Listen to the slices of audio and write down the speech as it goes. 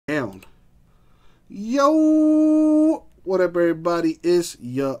Yo, what up, everybody? It's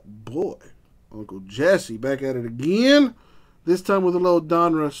your boy, Uncle Jesse, back at it again. This time with a little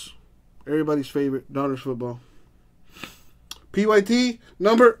Donruss, everybody's favorite Donruss football. PYT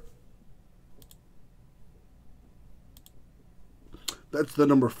number. That's the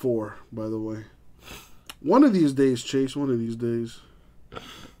number 4, by the way. One of these days, Chase. One of these days.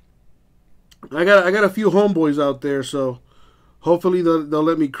 I got a few homeboys out there, so hopefully they'll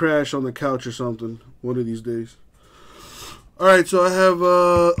let me crash on the couch or something one of these days. All right, so I have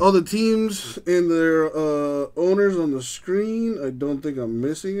all the teams and their owners on the screen. I don't think I'm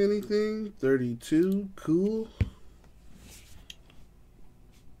missing anything. 32, cool.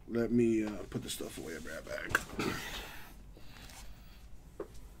 Let me put this stuff away. I'll be right back.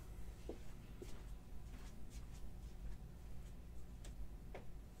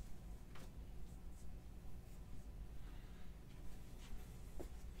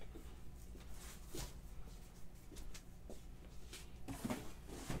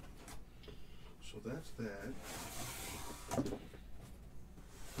 So that's that.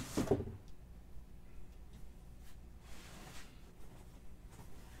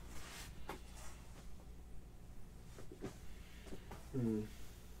 I'm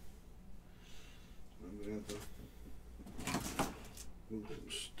gonna have to move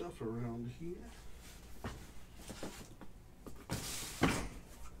some stuff around here.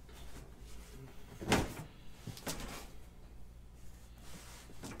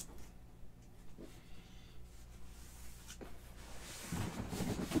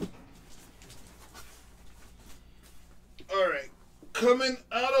 All right, coming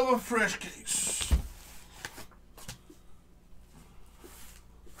out of a fresh case.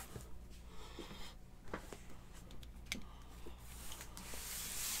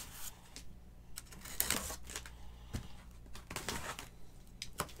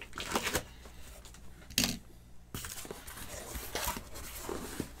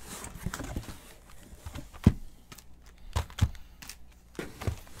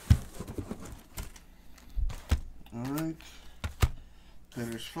 Alright,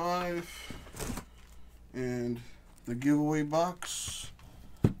 there's 5, and the giveaway box,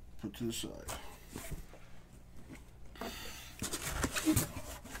 put to the side.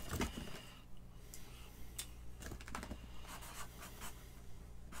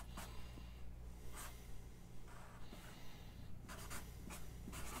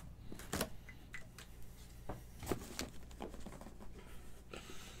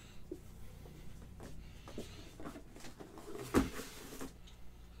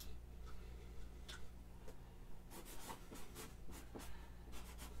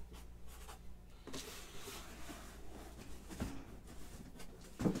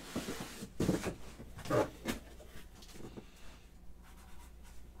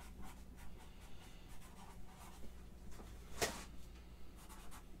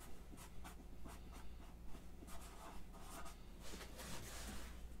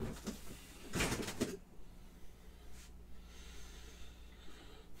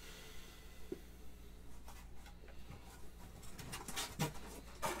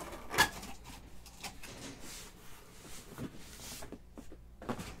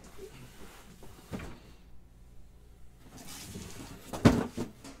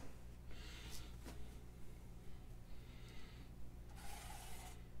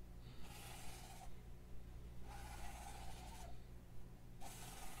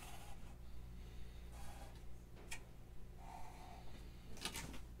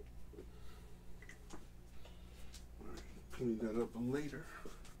 Clean that up later.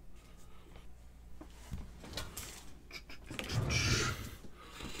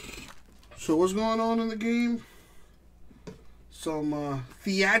 So what's going on in the game? Some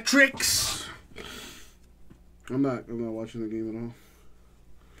theatrics. I'm not watching the game at all.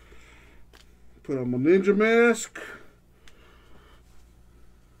 Put on my ninja mask.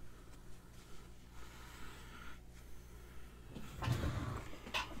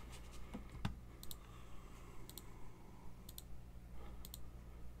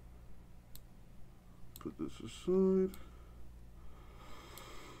 Put this aside.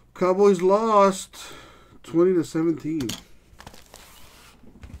 Cowboys lost 20-17.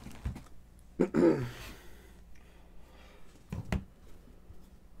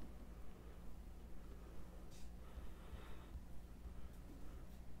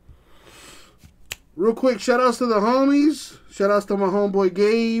 Real quick, shout outs to the homies. Shout outs to my homeboy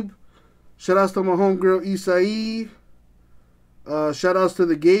Gabe. Shout outs to my homegirl Isai. Shout outs to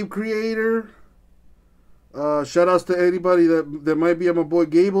the Gabe creator. Shout outs to anybody that might be at my boy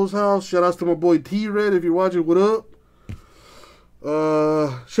Gable's house. Shout outs to my boy T-Red if you're watching. What up?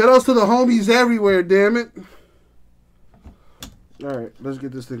 Shout outs to the homies everywhere, damn it. Alright, let's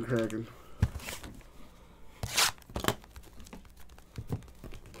get this thing cracking.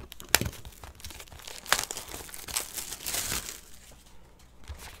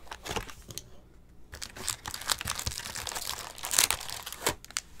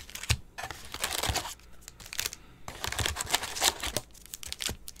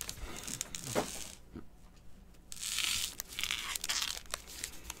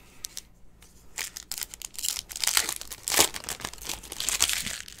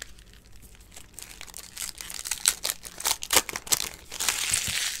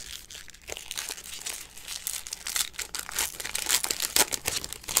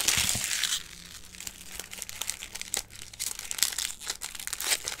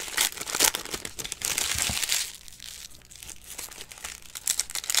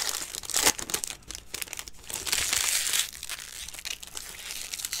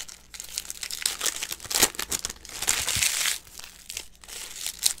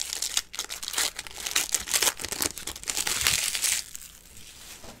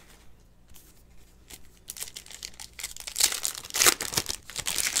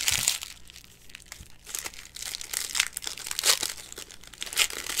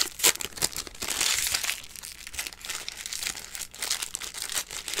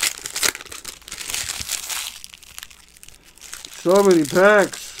 So many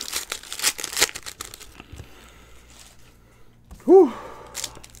packs. Whew.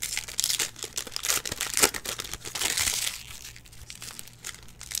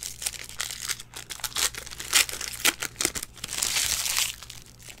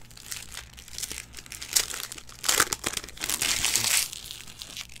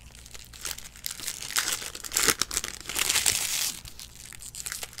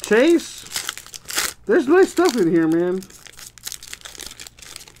 Chase, there's nice stuff in here, man.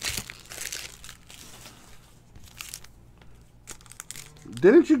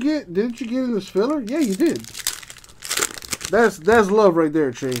 Didn't you get in this filler? Yeah, you did. That's love right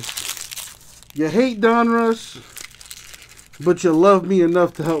there, Chase. You hate Donruss, but you love me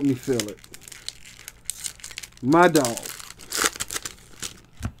enough to help me fill it. My dog.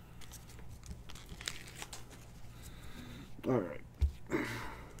 All right. Good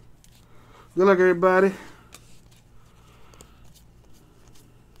luck, everybody.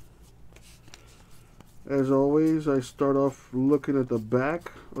 As always, I start off looking at the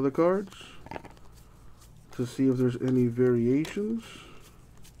back of the cards to see if there's any variations.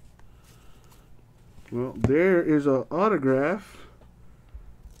 Well, there is an autograph.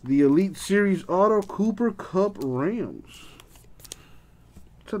 The Elite Series Auto Cooper Cup Rams.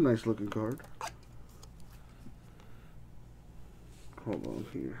 It's a nice looking card. Hold on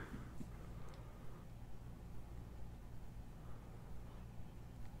here.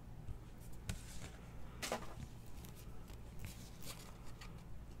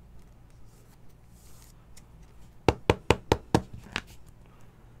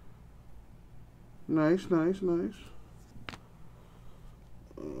 Nice, nice, nice.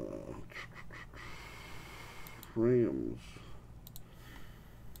 Rams.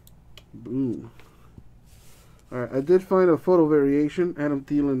 Boom. Alright, I did find a photo variation. Adam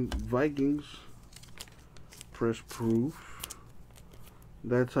Thielen Vikings. Press proof.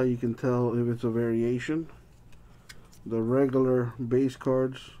 That's how you can tell if it's a variation. The regular base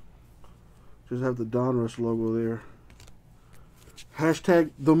cards just have the Donruss logo there.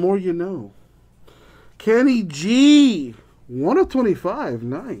 Hashtag the more you know. Kenny G, 1 of 25,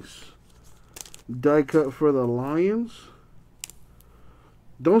 nice. Die cut for the Lions.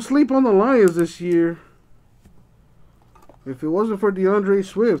 Don't sleep on the Lions this year. If it wasn't for DeAndre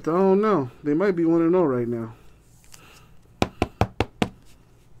Swift, I don't know. They might be 1-0 right now.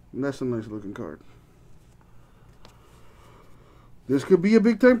 And that's a nice looking card. This could be a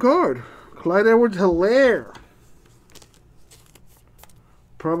big time card. Clyde Edwards-Helaire.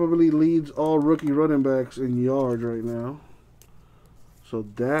 Probably leads all rookie running backs in yards right now. So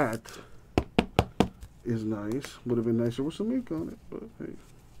that is nice. Would have been nicer with some ink on it, but hey.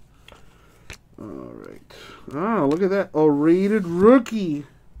 Alright. Ah, look at that. A rated rookie.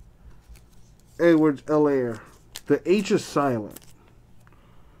 Edwards-Helaire. The H is silent,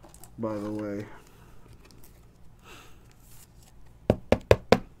 by the way.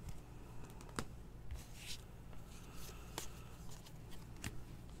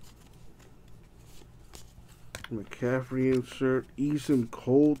 McCaffrey insert, Eason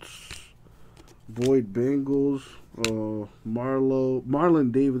Colts, Boyd Bengals,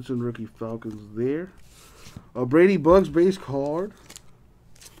 Marlon Davidson rookie Falcons there. Brady Bugs base card.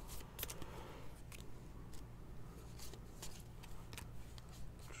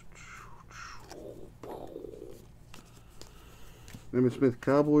 Emmitt Smith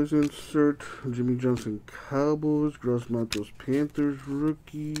Cowboys insert. Jimmy Johnson Cowboys. Gross Matos Panthers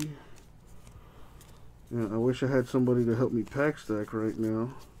rookie. Yeah, I wish I had somebody to help me pack stack right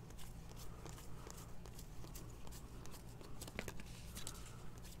now.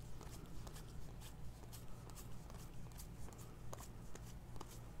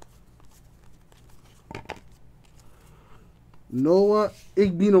 Noah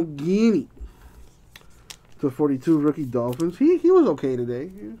Igbinoghene to 42 rookie Dolphins. He was okay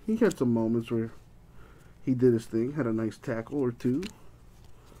today. He had some moments where he did his thing, had a nice tackle or two.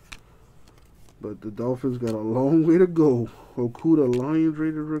 But the Dolphins got a long way to go. Okudah Lions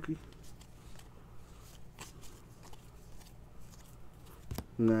rated rookie.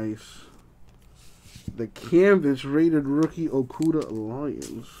 Nice. The canvas rated rookie Okudah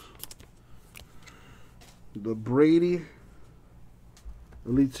Lions. The Brady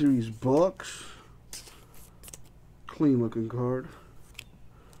Elite Series Bucks. Clean looking card.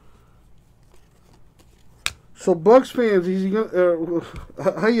 So Bucks fans,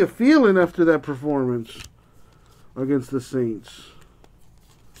 how you feeling after that performance against the Saints?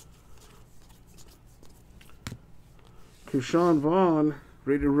 Keyshawn Vaughn,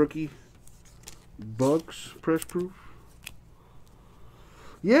 rated rookie, Bucks press proof.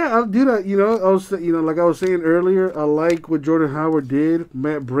 Yeah, I'll do that. Like I was saying earlier, I like what Jordan Howard did.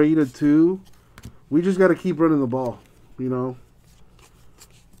 Matt Breida too. We just got to keep running the ball.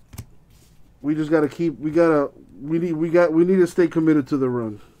 We just got to keep. We need to stay committed to the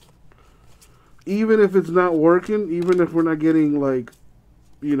run. Even if it's not working, even if we're not getting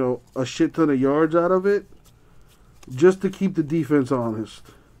a shit ton of yards out of it, just to keep the defense honest.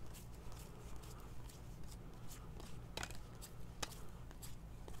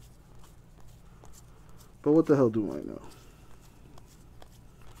 But what the hell do I know?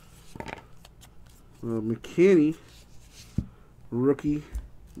 McKinney, rookie,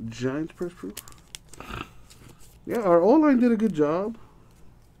 Giants press proof. Yeah, our O-line did a good job.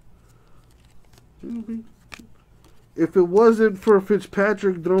 If it wasn't for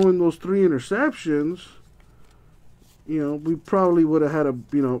Fitzpatrick throwing those 3 interceptions, we probably would have had a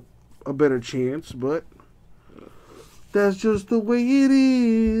better chance. But that's just the way it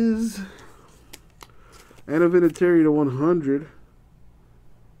is. And a Vinatieri to 100.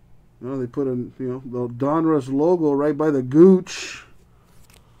 They put the Donruss logo right by the Gooch.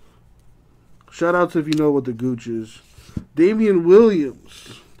 Shout outs if you know what the Gooch is. Damian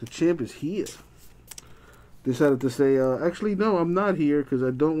Williams, the champ is here. Decided to say, actually, no, I'm not here because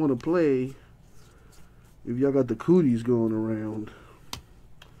I don't want to play if y'all got the cooties going around.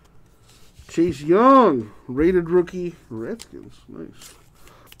 Chase Young, rated rookie, Redskins. Nice.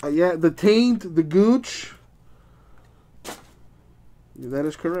 Yeah, the taint, the Gooch. Yeah, that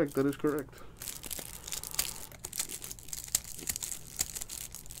is correct. That is correct.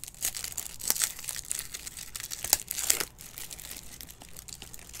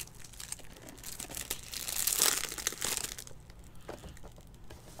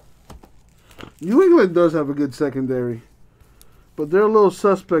 New England does have a good secondary, but they're a little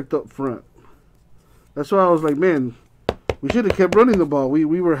suspect up front. That's why I was like, man, we should have kept running the ball. We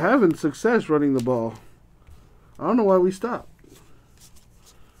were having success running the ball. I don't know why we stopped.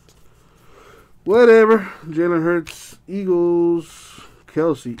 Whatever. Jalen Hurts, Eagles.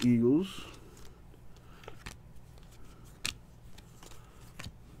 Kelsey, Eagles.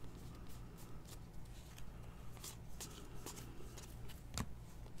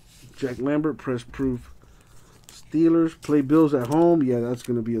 Jack Lambert, press proof. Steelers, play Bills at home. Yeah, that's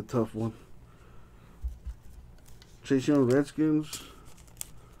going to be a tough one. Chase Young, Redskins.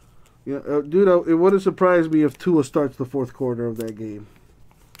 Yeah, dude, it wouldn't surprise me if Tua starts the fourth quarter of that game.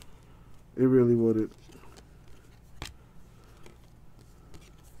 It really wouldn't.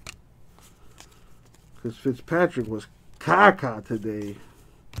 Because Fitzpatrick was caca today.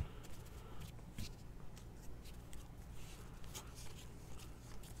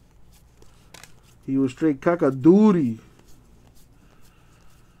 He was straight caca-doodie.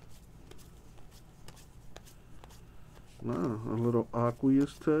 Wow, a little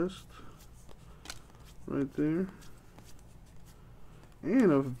aqueous test right there.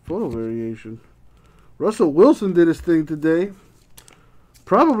 And a photo variation. Russell Wilson did his thing today.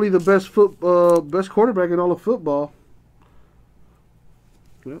 Probably the best quarterback in all of football.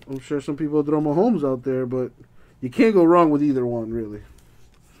 Yeah, I'm sure some people throw Mahomes out there, but you can't go wrong with either one, really.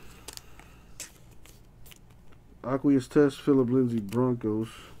 Aqueous test, Phillip Lindsay, Broncos.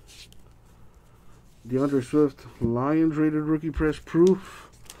 DeAndre Swift, Lions rated rookie press proof.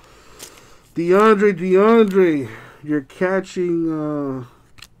 DeAndre, your catching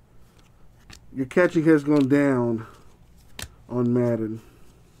has gone down on Madden.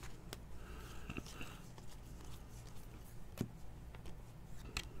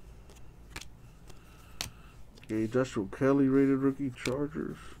 Okay, Joshua Kelly rated rookie,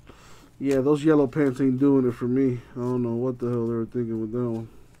 Chargers. Yeah, those yellow pants ain't doing it for me. I don't know what the hell they were thinking with that one.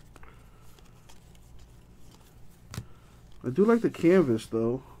 I do like the canvas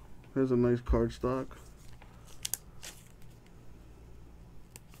though. Has a nice card stock.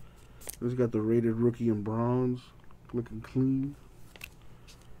 It's got the rated rookie in bronze, looking clean.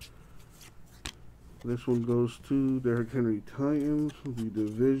 This one goes to Derrick Henry Titans, the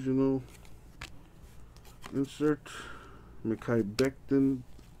divisional insert. Mekhi Becton,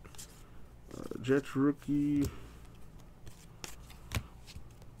 Jets rookie.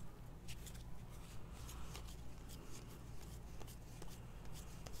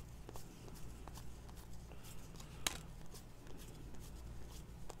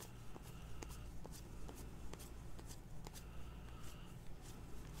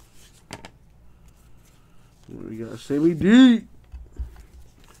 We got Sammy D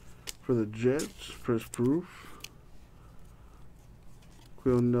for the Jets, press proof.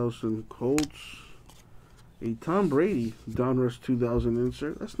 Quill Nelson Colts. A Tom Brady Donruss 2000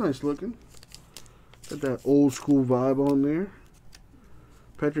 insert. That's nice looking. Got that old school vibe on there.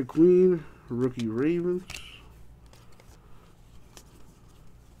 Patrick Queen, rookie Ravens.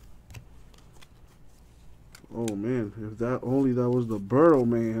 Oh man, if that only that was the Burrow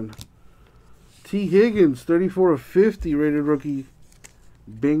man. T. Higgins, 34 of 50, rated rookie.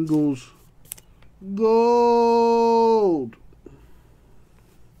 Bengals gold.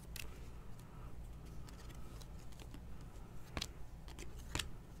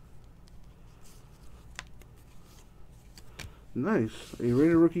 Nice. A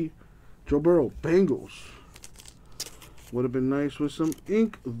rated rookie, Joe Burrow, Bengals. Would have been nice with some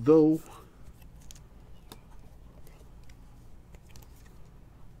ink, though.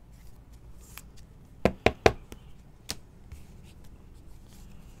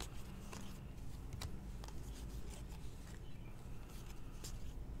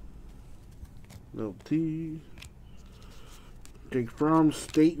 LT. Jake from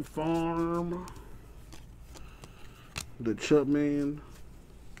State Farm. The Chubb man.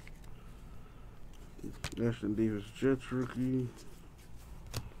 Ashton Davis Jets rookie.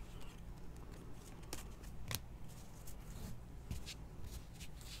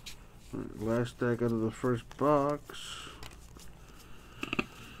 Alright, last stack out of the first box.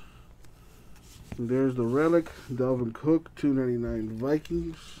 And there's the relic. Dalvin Cook, $2.99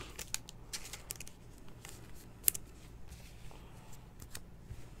 Vikings.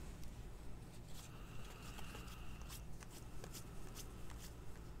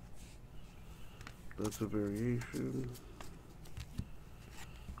 That's a variation.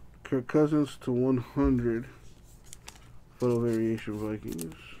 Kirk Cousins to 100. Photo variation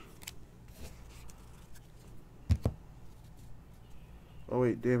Vikings. Oh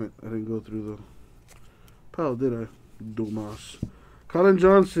wait, damn it. I didn't go through the pile, did I? Dumas. Colin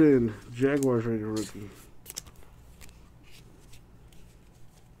Johnson, Jaguars rated rookie.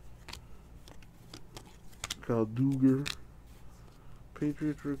 Kyle Duggar,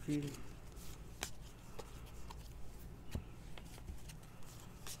 Patriots rookie.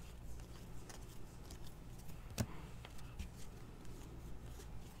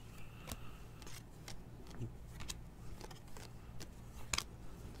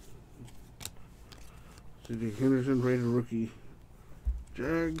 C.J. Henderson, rated rookie,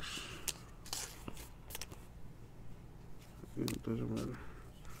 Jags. It doesn't matter.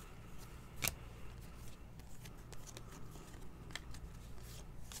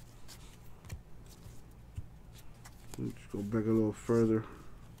 Let's go back a little further.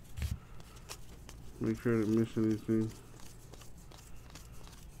 Make sure I didn't miss anything.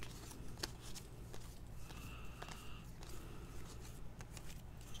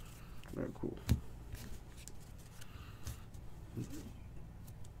 Alright, cool.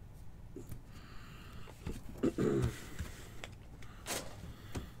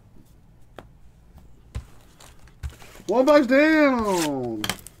 One box down.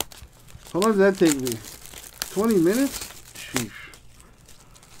 How long did that take me? 20 minutes? Sheesh.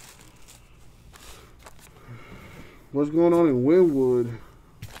 What's going on in Wynwood?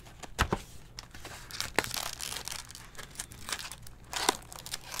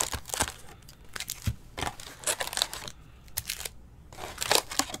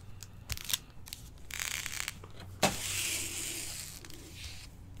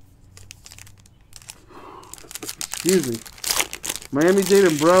 Excuse me. Miami-Dade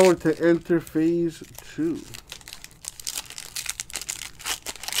and Broward to enter phase 2.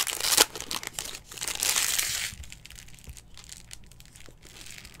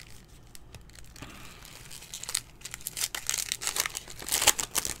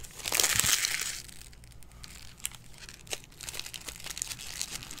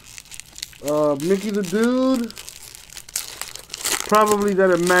 Mickey the Dude. Probably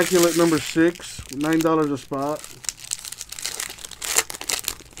that immaculate number 6. $9 a spot.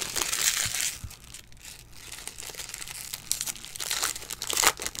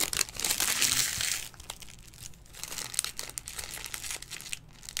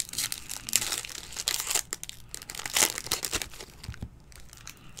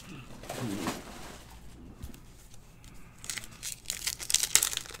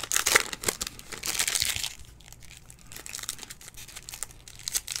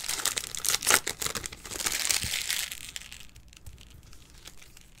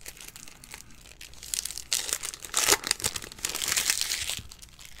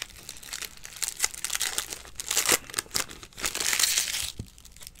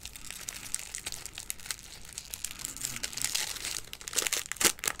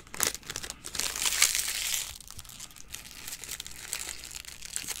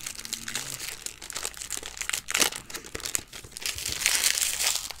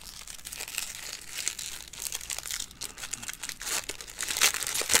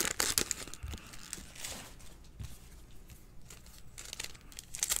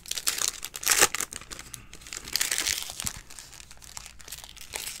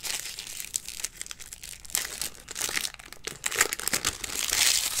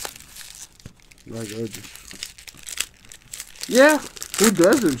 My goodness. Yeah, who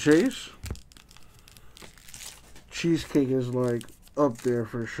doesn't, Chase? Cheesecake is like up there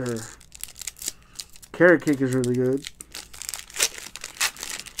for sure. Carrot cake is really good.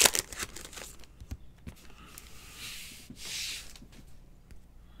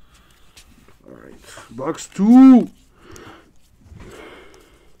 Alright, box 2.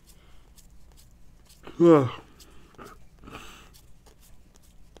 Ugh.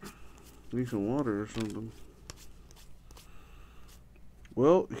 Need some water or something.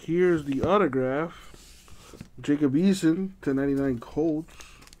 Well, here's the autograph. Jacob Eason, 1099 Colts.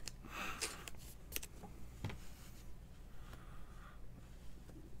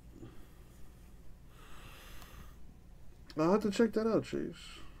 I'll have to check that out, Chase.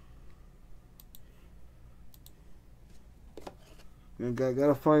 And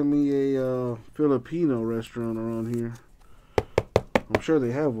gotta find me a Filipino restaurant around here. I'm sure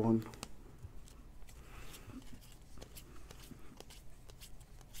they have one.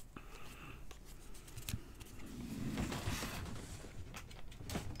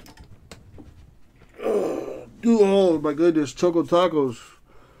 Dude, oh my goodness, Choco Tacos.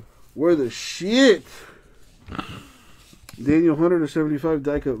 Where the shit? Daniel Hunter to 75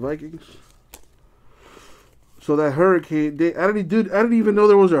 die cut Vikings. So that hurricane, I didn't even know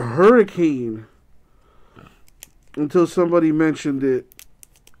there was a hurricane until somebody mentioned it.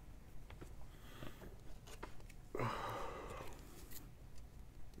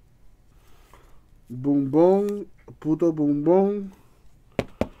 Boom boom, puto boom boom.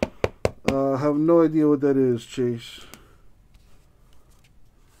 I have no idea what that is, Chase.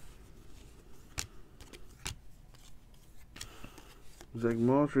 Zach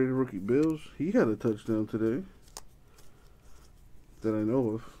Moss, rated rookie Bills. He had a touchdown today. That I know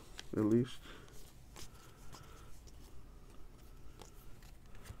of, at least.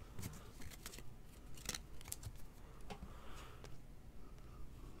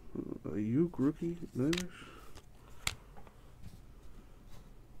 Ayuk, rookie, Niners.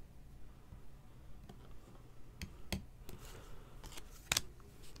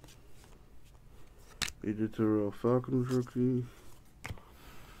 AJ Terrell, Falcons, rookie.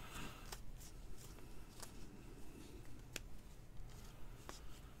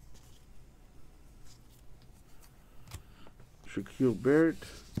 Shaquille Barrett,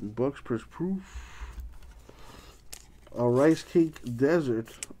 Bucks press proof. A rice cake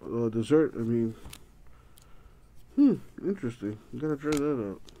dessert, I mean. Interesting. Gotta try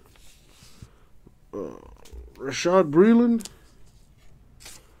that out. Rashad Breeland,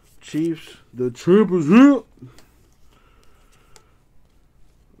 Chiefs. The trip is here.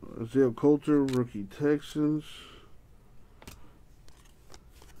 Isaiah Coulter, rookie Texans.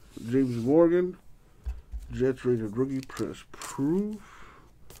 James Morgan, Jets rated rookie press proof.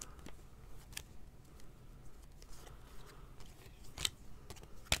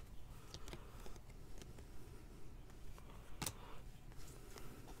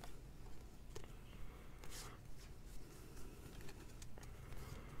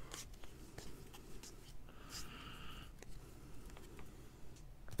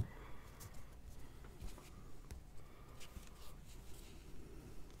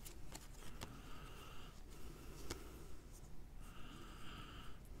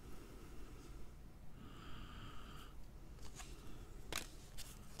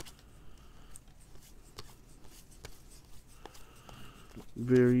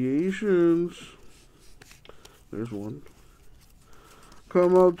 Variations. There's one.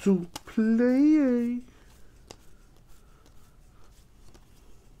 Come out to play.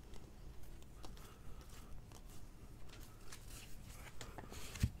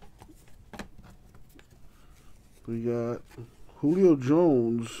 We got Julio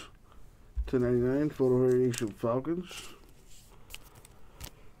Jones, 1099, photo variation Falcons.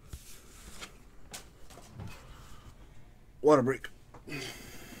 Water break.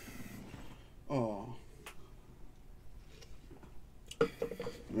 Oh.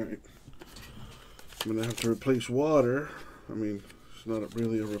 Alright. I'm gonna have to replace water. I mean, it's not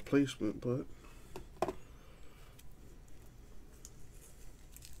really a replacement, but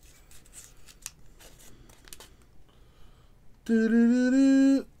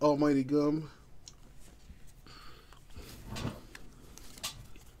doo-doo-doo-doo. Almighty gum.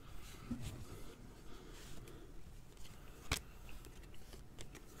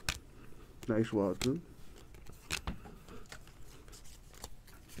 Nice Watson.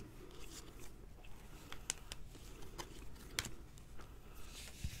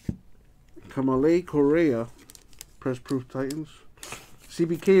 Kamale Correa, Press Proof Titans.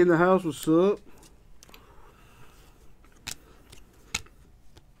 CBK in the house, what's up?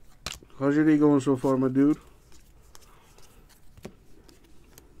 How's your day going so far, my dude?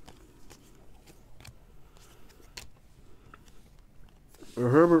 A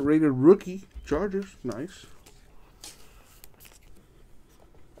Herbert rated rookie, Chargers, nice.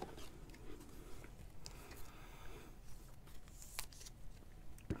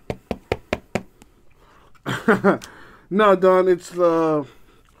 No, Don, it's the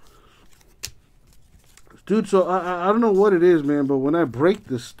dude. So I don't know what it is, man, but when I break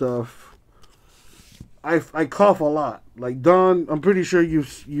this stuff, I cough a lot. Like Don, I'm pretty sure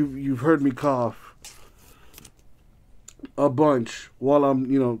you've heard me cough a bunch while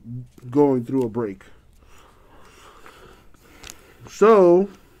I'm going through a break. So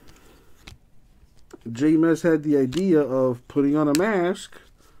J-Mess had the idea of putting on a mask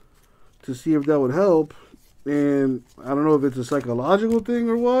to see if that would help. And I don't know if it's a psychological thing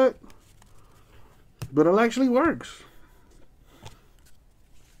or what, but it actually works.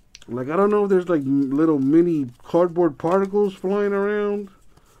 Like, I don't know if there's like little mini cardboard particles flying around.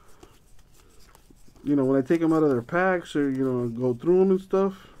 When I take them out of their packs or, go through them and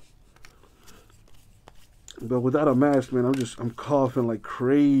stuff. But without a mask, man, I'm coughing like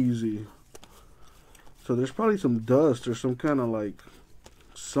crazy. So there's probably some dust or some kind of like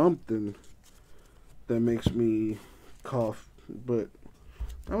something that makes me cough, but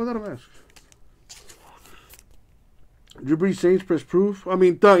not without a mask. Drew Brees Saints Press Proof. I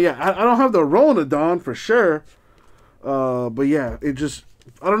mean, yeah, I don't have the Rona, Don, for sure. But yeah,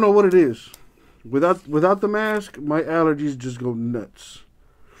 I don't know what it is. Without the mask, my allergies just go nuts.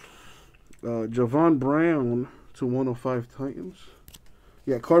 Javon Brown to 105 Titans.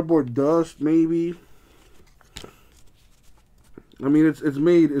 Yeah, cardboard dust, maybe. I mean, it's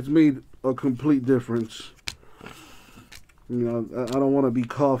made a complete difference. I don't want to be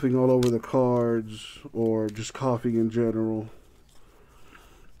coughing all over the cards or just coughing in general.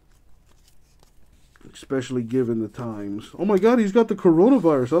 Especially given the times. Oh my God, he's got the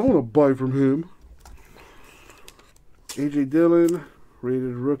coronavirus. I don't want to buy from him. A.J. Dillon,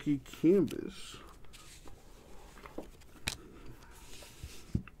 rated rookie canvas.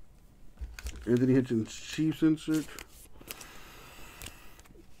 Anthony Hitchens Chiefs insert.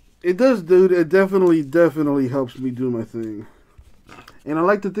 It does, dude. It definitely helps me do my thing. And I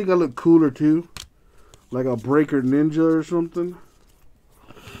like to think I look cooler, too. Like a breaker ninja or something.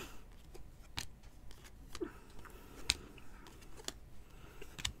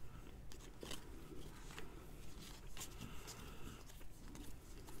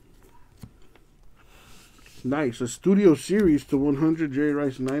 Nice. A Studio Series to 100 Jerry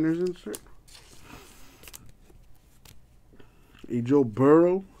Rice Niners insert. A Joe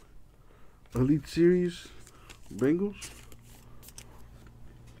Burrow Elite Series Bengals.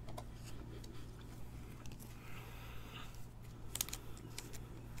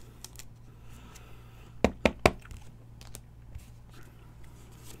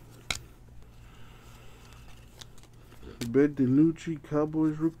 Ben DiNucci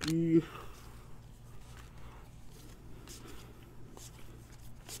Cowboys rookie.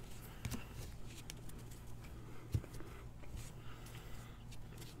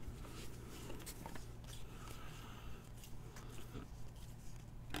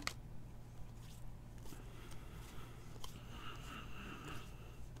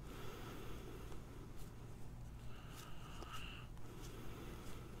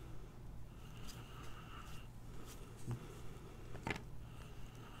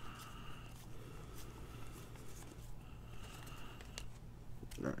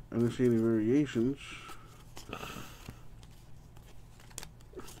 didn't see any variations.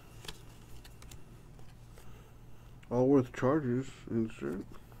 Allworth Chargers insert.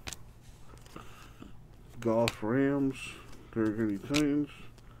 Golf Rams. Derrick Titans.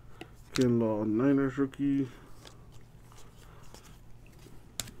 Kinlaw Niners rookie.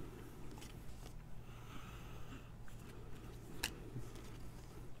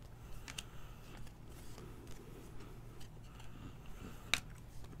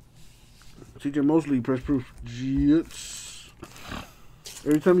 CJ Mosley, press proof Jets.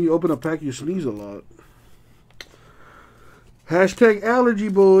 Every time you open a pack, you sneeze a lot. Hashtag allergy,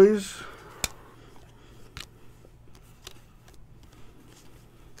 boys.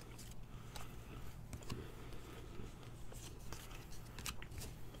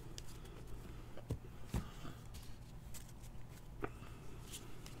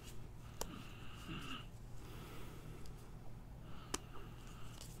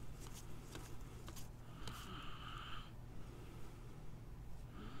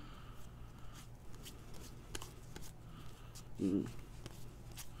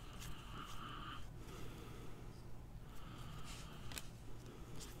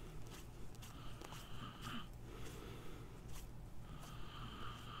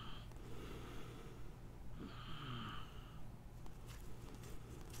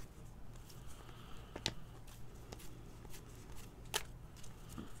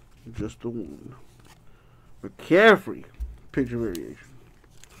 Just the one. McCaffrey. Picture variation.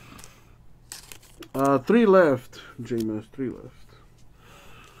 3 left. JMS, 3 left.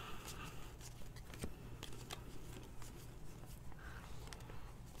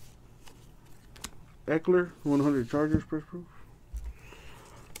 Eckler, 100 Chargers press proof.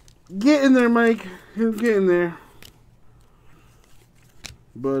 Get in there, Mike. He'll get in there.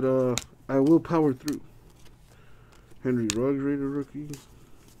 But I will power through. Henry Ruggs, Raider rookie.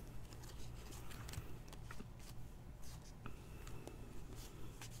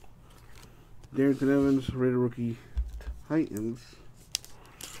 Darrington Evans, Raider rookie, Titans.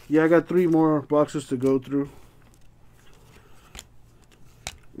 Yeah, I got 3 more boxes to go through.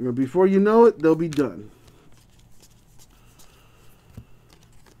 You know, before you know it, they'll be done.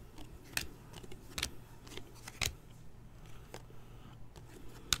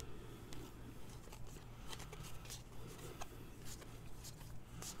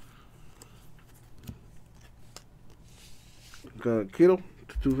 Got Kittle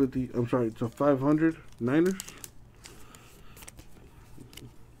to 250. I'm sorry, to 500 Niners.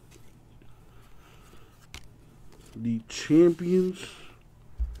 The champions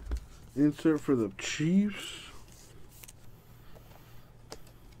insert for the Chiefs.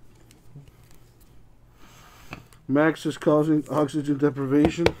 Max is causing oxygen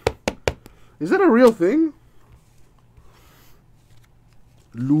deprivation. Is that a real thing?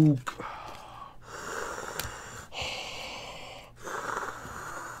 Luke.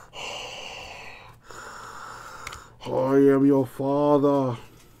 I am your father.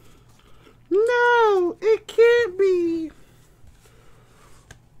 No, it can't be.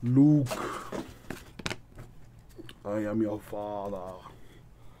 Luke. I am your father.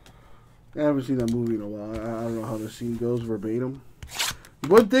 I haven't seen that movie in a while. I don't know how the scene goes verbatim.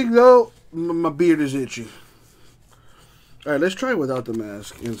 One thing though, my beard is itchy. Alright, let's try it without the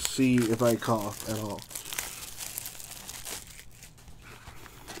mask and see if I cough at all.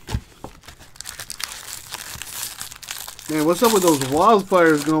 Man, what's up with those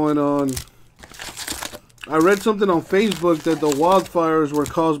wildfires going on? I read something on Facebook that the wildfires were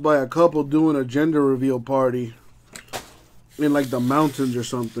caused by a couple doing a gender reveal party in like the mountains or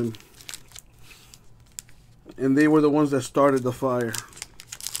something. And they were the ones that started the fire.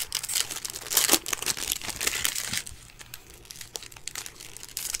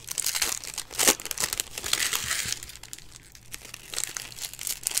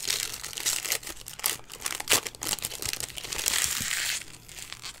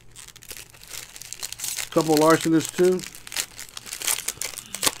 Couple larcenists too.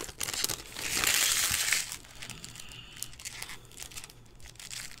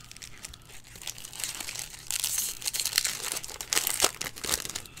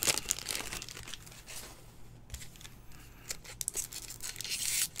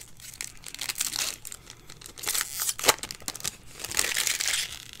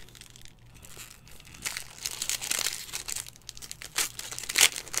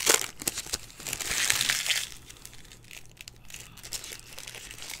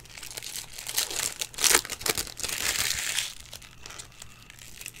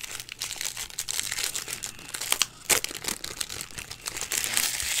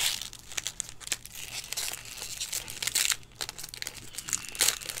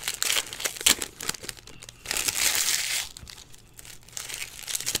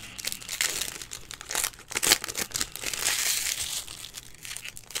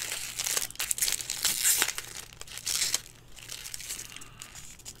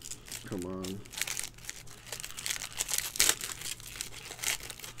 Come on.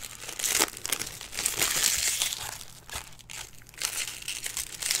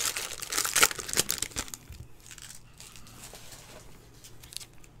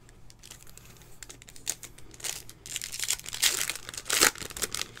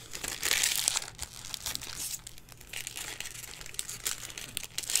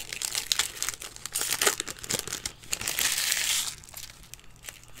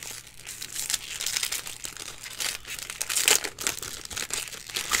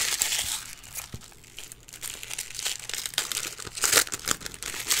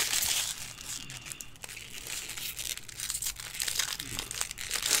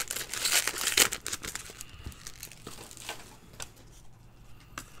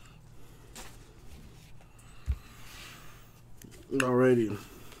 Alrighty.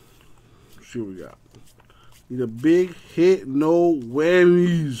 Let's see what we got. Need a big hit, no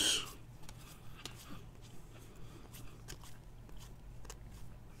whammies.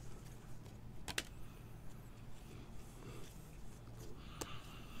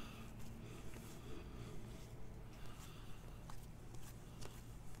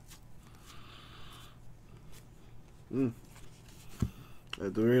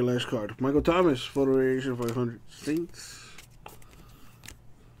 At the very last card, Michael Thomas, photo variation 500 Saints.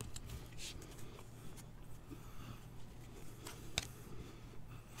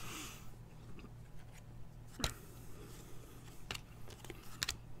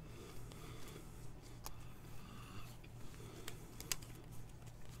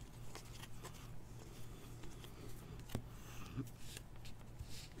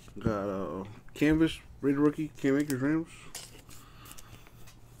 Got canvas, rated rookie, Cam Akers, Rams.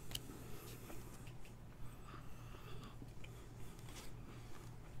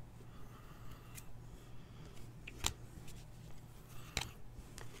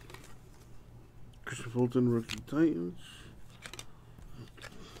 Christian Fulton, rookie, Titans.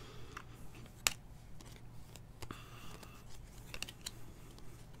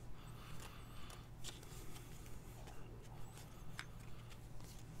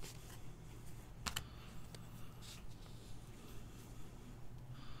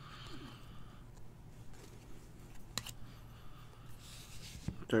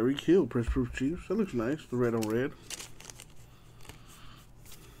 Tyreek Hill, press proof Chiefs. That looks nice. The red on red.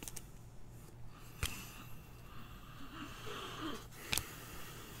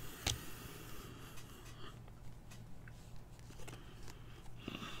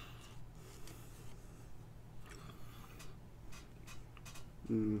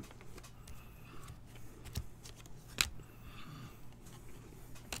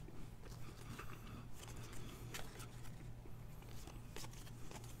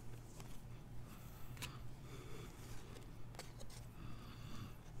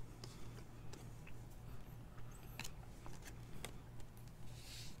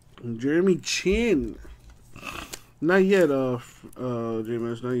 Jeremy Chin. Not yet,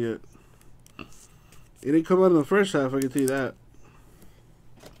 J-Mass, not yet. It didn't come out in the first half, I can tell you that.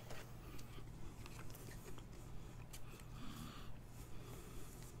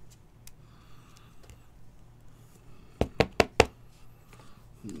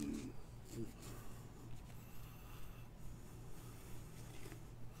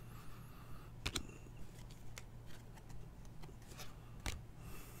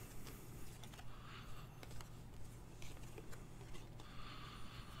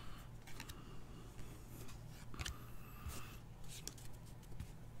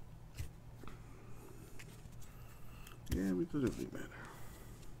 Yeah, it doesn't really matter.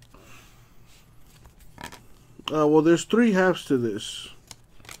 Well, there's 3 halves to this.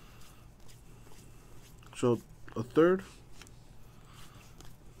 So, a third.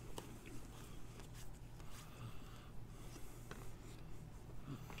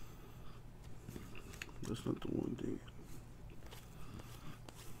 That's not the one thing.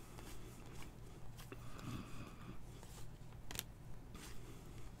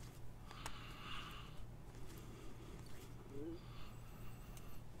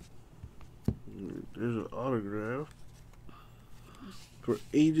 There's an autograph for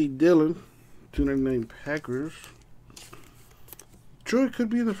A.J. Dillon, $2.99 Packers. Troy could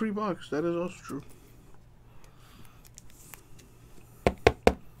be in the free box. That is also true.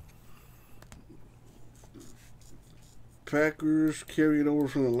 Packers carrying over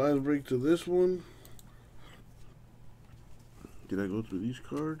from the last break to this one. Did I go through these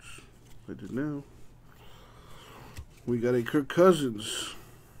cards? I did now. We got a Kirk Cousins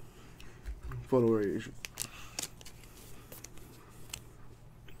photo variation.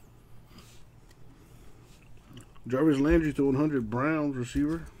 Jarvis Landry to 100, Browns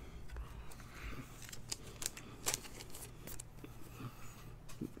receiver.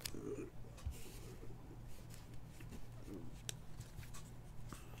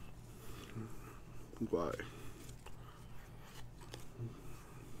 Why?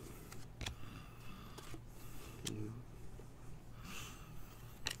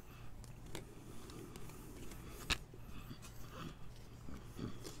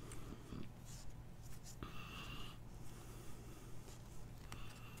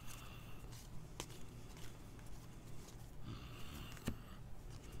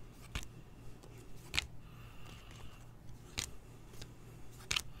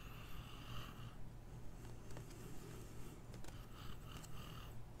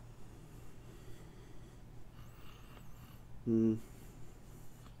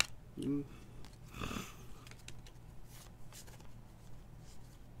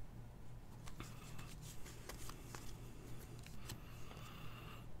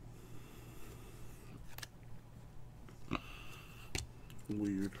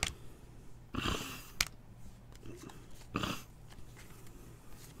 Weird.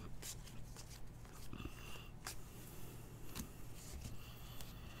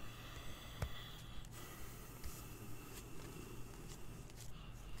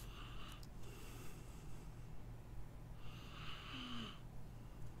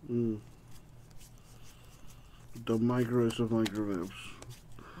 The micros of microvamps.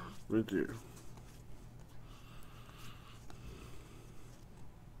 Right there.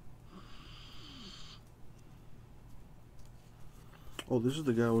 Oh, this is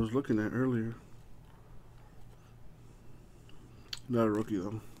the guy I was looking at earlier. Not a rookie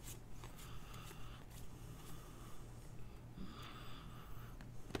though.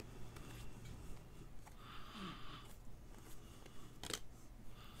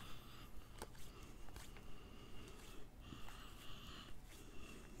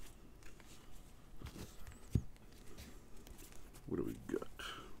 What do we got?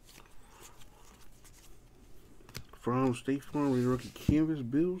 From State Farm, rookie canvas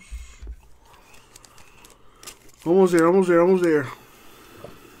Bills. Almost there, almost there, almost there.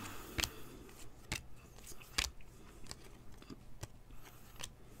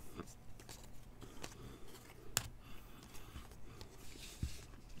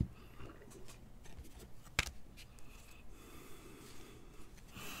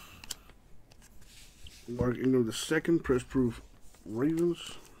 Mark Ingram the second, press proof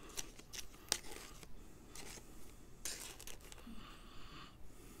Ravens.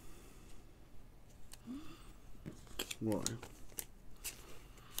 Why?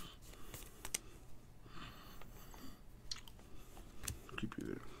 Keep you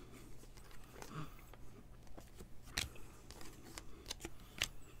there.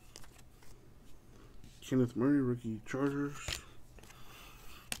 Kenneth Murray, rookie Chargers.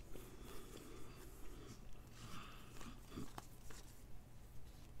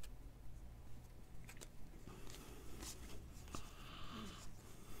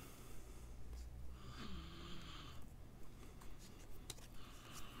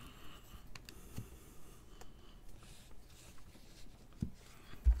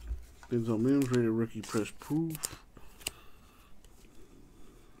 Denzel Mims, rated rookie press proof.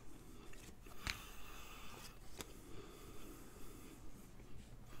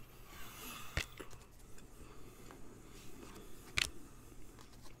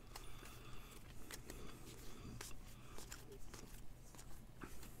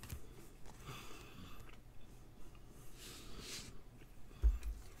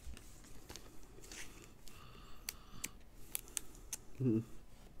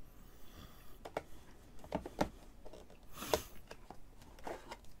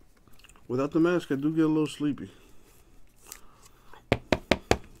 Without the mask, I do get a little sleepy.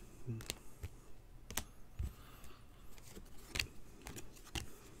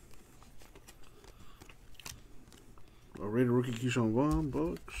 A rated rookie Keyshawn Vaughn,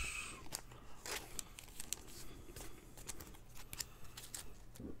 Bucks.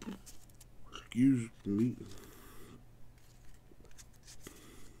 Excuse me.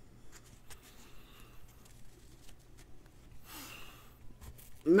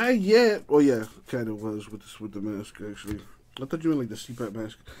 Not yet. Oh yeah, kind of was with the mask actually. I thought you meant like the CPAP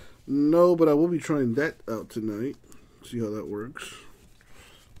mask. No, but I will be trying that out tonight. See how that works.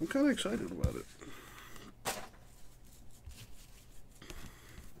 I'm kind of excited about it.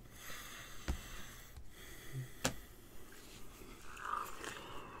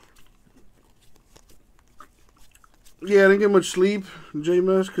 Yeah, I didn't get much sleep,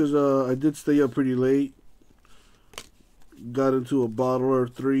 J-Mask, because I did stay up pretty late. Got into a bottle or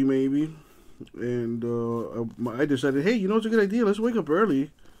three maybe. And I decided, hey, you know what's a good idea? Let's wake up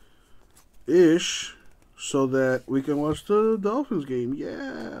early-ish so that we can watch the Dolphins game.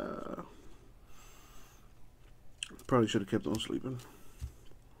 Yeah. Probably should have kept on sleeping.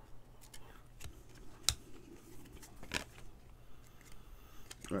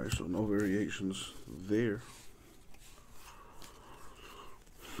 Alright, so no variations there.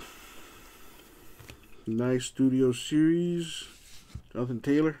 Nice Studio Series. Jonathan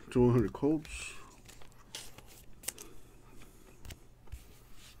Taylor, 200 Colts.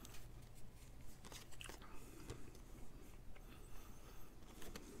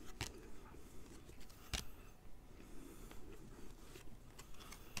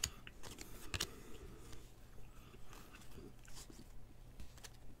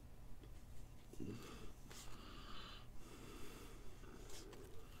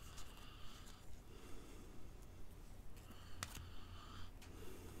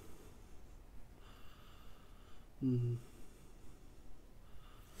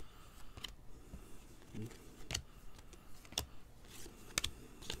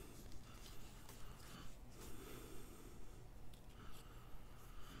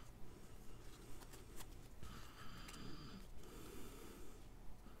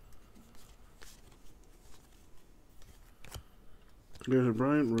 There's a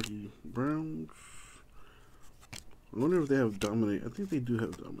Bryant, rookie Browns. I wonder if they have Dominate. I think they do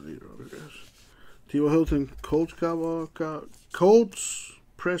have Dominator over there. T.O. Hilton, Colts, Colts,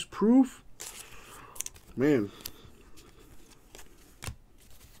 press proof. Man.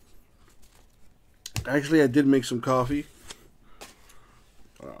 Actually, I did make some coffee.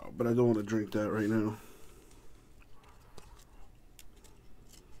 But I don't want to drink that right now.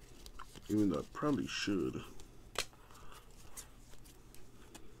 Even though I probably should.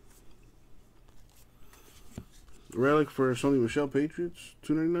 Relic for Sony Michel Patriots,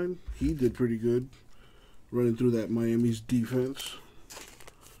 $2.99. He did pretty good running through that Miami's defense.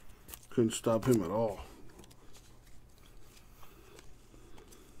 Couldn't stop him at all.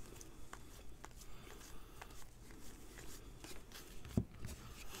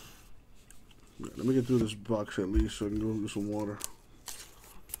 Let me get through this box at least so I can go get some water.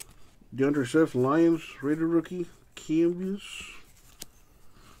 DeAndre Swift, Lions, Raider rookie, Canvas.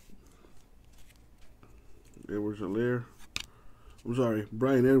 Edwards-Helaire. I'm sorry,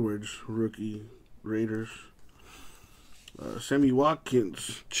 Brian Edwards, rookie, Raiders. Sammy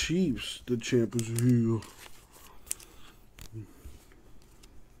Watkins, Chiefs, the Champions View.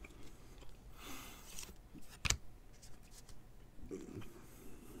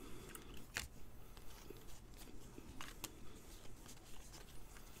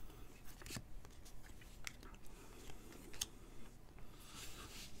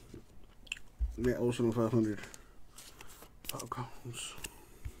 Yeah, also 500. Falcons.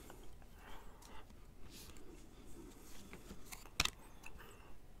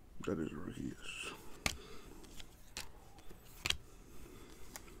 That is rookie, yes.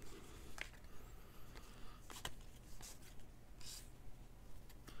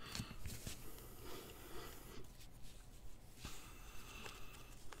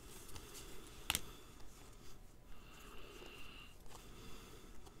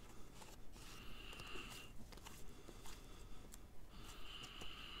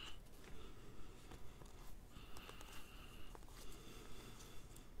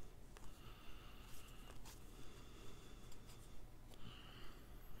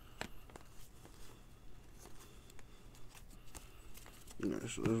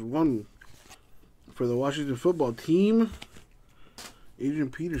 So there's one for the Washington football team. Adrian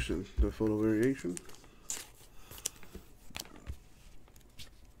Peterson, the photo variation.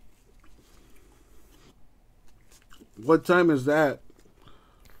 What time is that,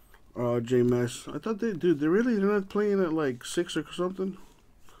 J-Mess? I thought they're not playing at like 6 or something?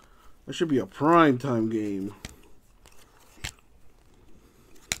 That should be a prime time game.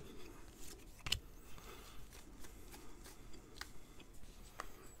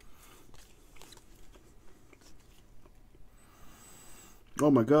 Oh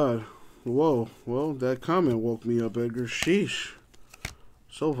my God. Whoa. Well, that comment woke me up, Edgar. Sheesh.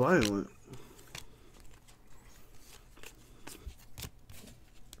 So violent.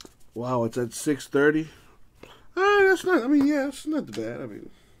 Wow, it's at 6:30. That's not, I mean, yeah, it's not bad. I mean,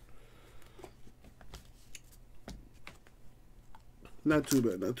 not too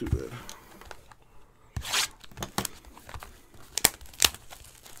bad, not too bad.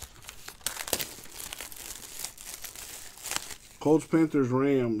 Colts, Panthers,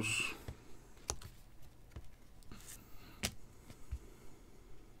 Rams.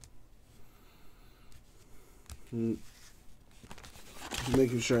 Just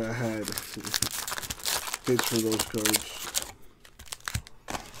making sure I had hits for those cards.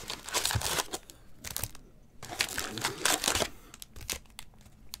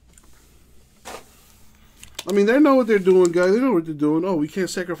 I mean, they know what they're doing, guys. They know what they're doing. Oh, we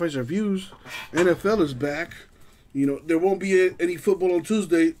can't sacrifice our views. NFL is back. You know, there won't be any football on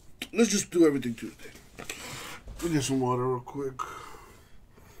Tuesday. Let's just do everything Tuesday. Let me get some water real quick.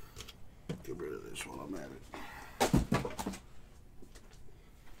 Get rid of this while I'm at it.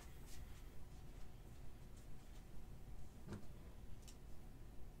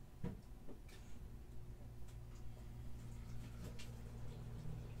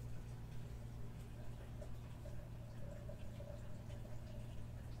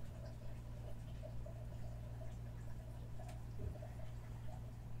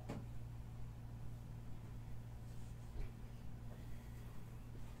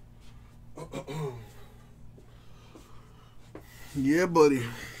 Yeah, buddy.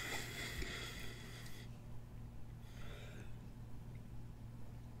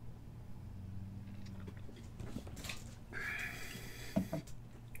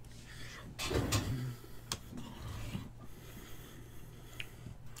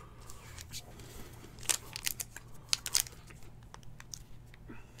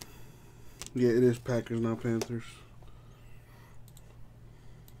 Yeah, it is Packers, not Panthers.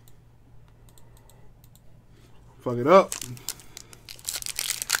 Fuck it up.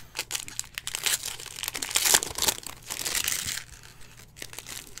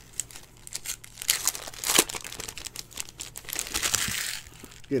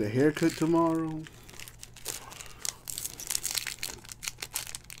 Get a haircut tomorrow.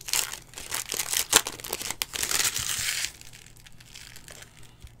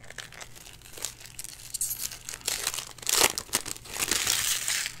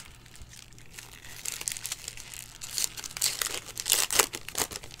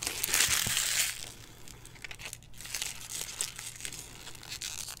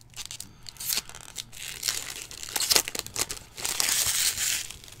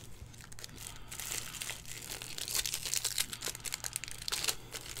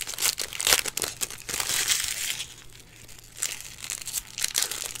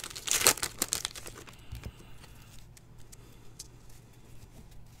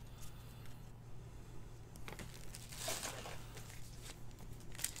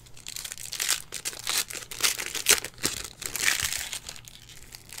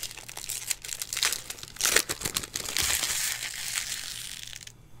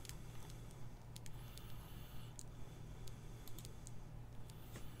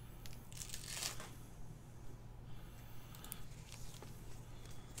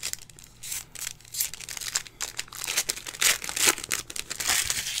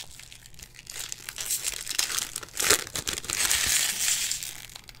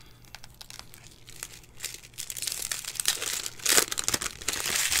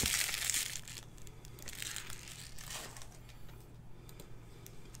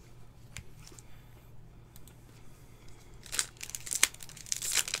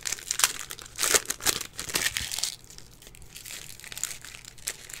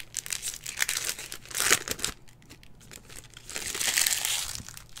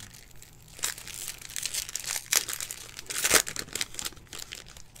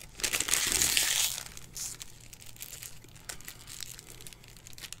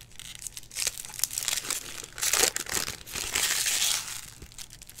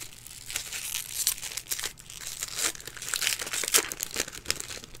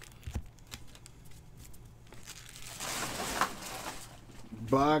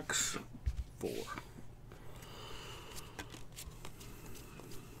 Box 4.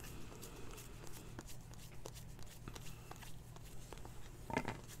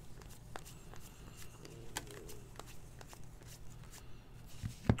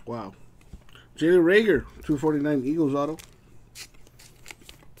 Wow. Jalen Reagor, 249 Eagles auto.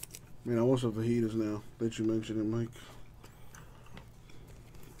 Man, I want some fajitas now that you mentioned it, Mike.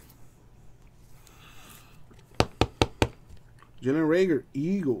 Jalen Reagor,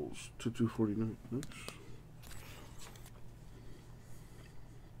 Eagles to 249. Oops.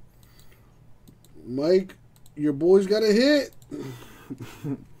 Mike, your boy's got a hit.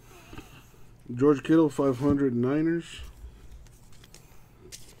 George Kittle, 500 Niners.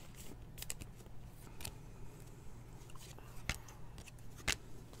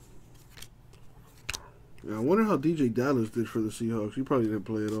 Yeah, I wonder how DJ Dallas did for the Seahawks. He probably didn't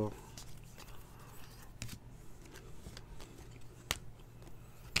play at all.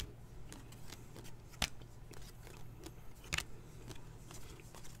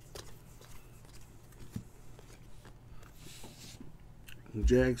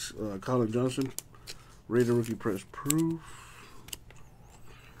 Jags, Colin Johnson, Raider rookie press proof.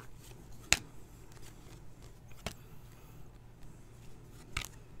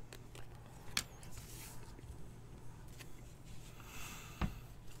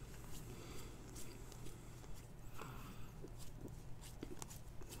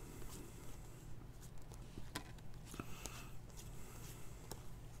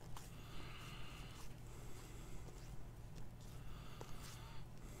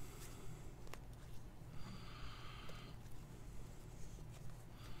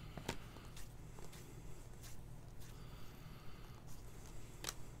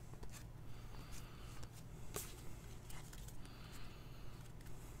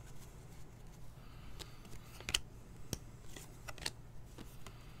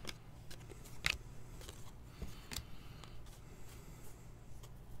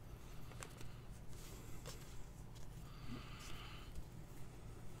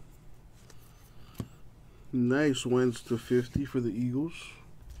 Nice Wentz to 50 for the Eagles.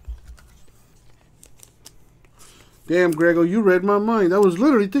 Damn, Grego, you read my mind. I was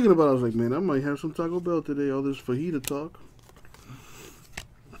literally thinking about it. I was like, man, I might have some Taco Bell today. All this fajita talk.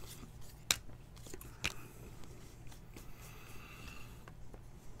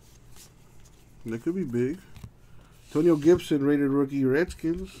 That could be big. Antonio Gibson, rated rookie,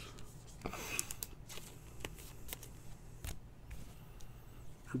 Redskins.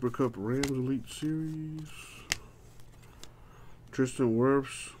 Cooper Kupp, Rams Elite Series. Tristan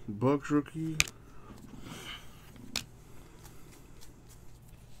Wirfs, Bucks rookie.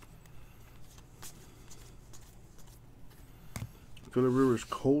 Phillip Rivers,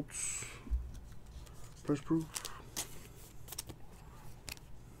 Colts. Press proof.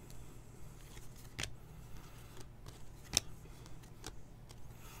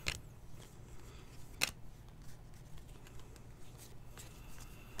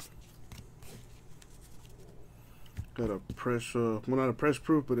 Got a press, well, not a press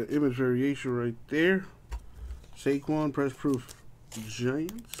proof, but an image variation right there. Saquon, press proof.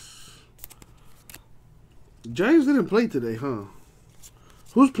 Giants. Giants didn't play today, huh?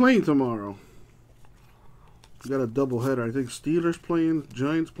 Who's playing tomorrow? Got a doubleheader. I think Steelers playing,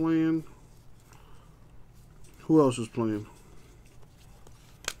 Giants playing. Who else is playing?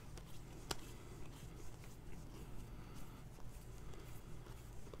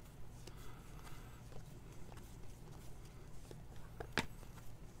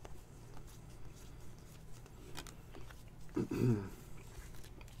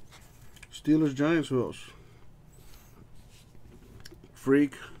 Steelers, Giants, who else?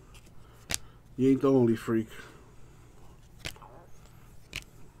 Freak. You ain't the only freak.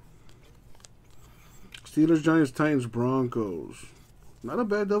 Steelers, Giants, Titans, Broncos. Not a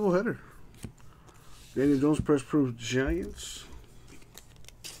bad doubleheader. Daniel Jones, press proof, Giants.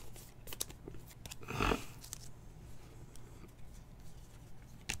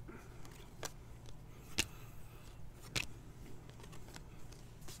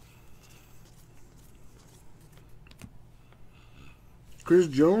 Chris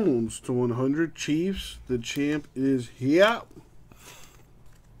Jones to 100. Chiefs. The champ is here.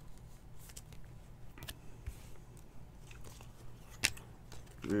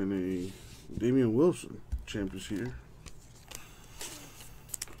 And a Damian Wilson. Champ is here.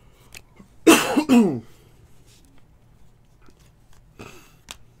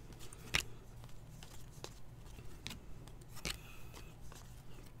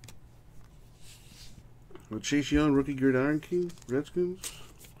 Chase Young, rookie Gridiron King, Redskins.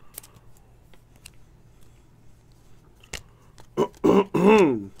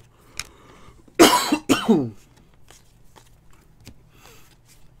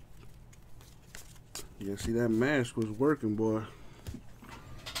 Yeah, see that mask was working, boy.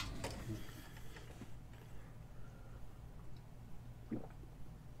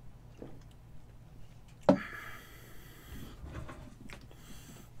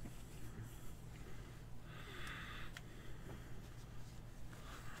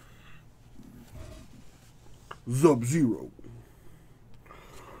 Sub-Zero.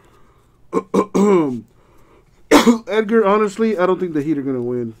 Edgar, honestly, I don't think the Heat are going to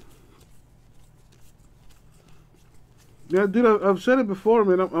win. Yeah, dude, I've said it before,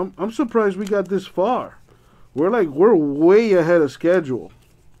 man. I'm surprised we got this far. We're way ahead of schedule.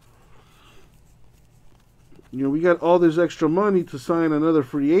 You know, we got all this extra money to sign another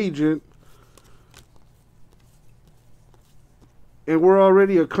free agent. And we're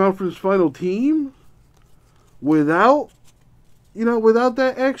already a conference final team? Without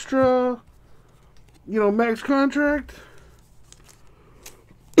that extra, max contract.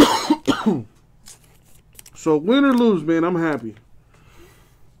 So win or lose, man, I'm happy.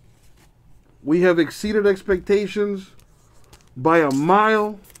 We have exceeded expectations by a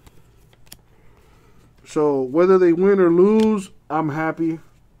mile. So whether they win or lose, I'm happy.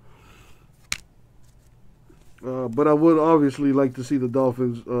 But I would obviously like to see the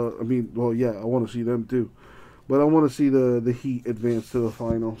Dolphins. I want to see them too. But I want to see the Heat advance to the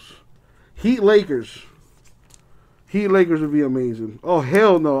finals. Heat Lakers. Heat Lakers would be amazing. Oh,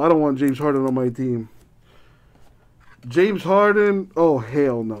 hell no. I don't want James Harden on my team. James Harden, oh,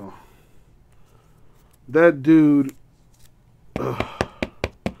 hell no. That dude.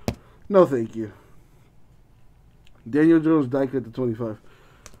 No, thank you. Daniel Jones, die cut to 25.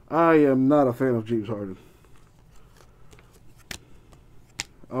 I am not a fan of James Harden.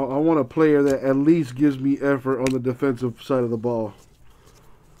 I want a player that at least gives me effort on the defensive side of the ball.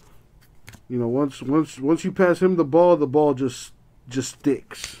 You know, once you pass him the ball just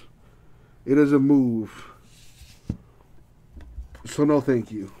sticks. It doesn't move. So no,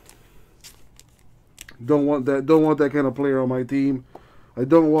 thank you. Don't want that. Don't want that kind of player on my team. I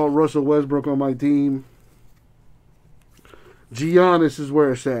don't want Russell Westbrook on my team. Giannis is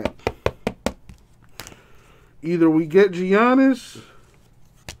where it's at. Either we get Giannis,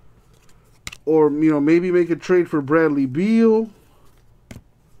 or maybe make a trade for Bradley Beal.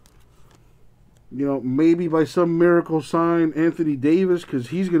 Maybe by some miracle sign Anthony Davis, because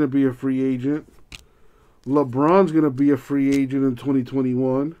he's going to be a free agent. LeBron's going to be a free agent in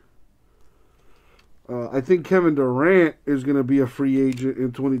 2021. I think Kevin Durant is going to be a free agent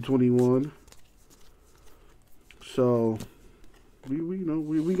in 2021. So,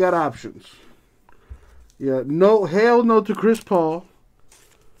 we got options. Yeah, hell no to Chris Paul.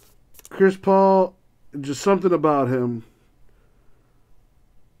 Chris Paul, just something about him.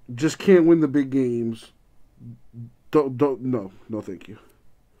 Just can't win the big games. No, thank you.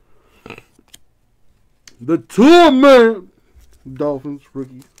 The tour man, Dolphins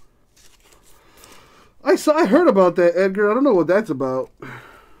rookie. I heard about that, Edgar. I don't know what that's about.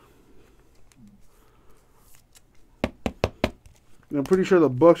 I'm pretty sure the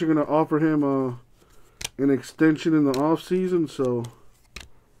Bucks are going to offer him an extension in the offseason, so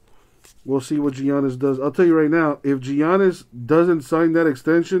we'll see what Giannis does. I'll tell you right now, if Giannis doesn't sign that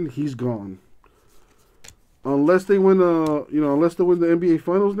extension, he's gone. Unless they win the NBA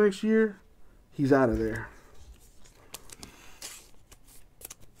Finals next year, he's out of there.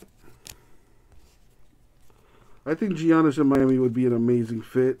 I think Giannis in Miami would be an amazing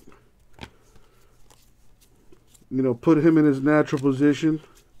fit. Put him in his natural position.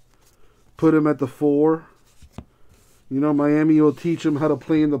 Put him at the 4. Miami will teach him how to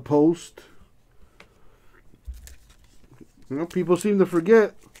play in the post. People seem to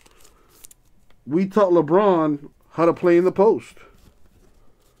forget we taught LeBron how to play in the post.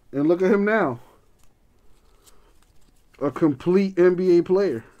 And look at him now. A complete NBA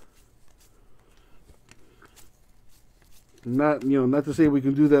player. Not to say we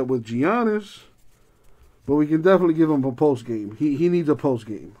can do that with Giannis, but we can definitely give him a post game. He needs a post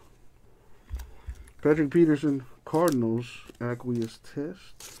game. Patrick Peterson, Cardinals, aqueous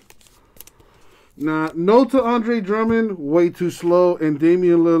test. No to Andre Drummond, way too slow, and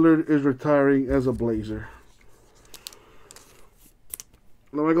Damian Lillard is retiring as a Blazer.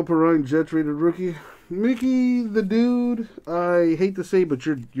 Michael Perrine, Jets rated rookie. Mickey the dude, I hate to say, but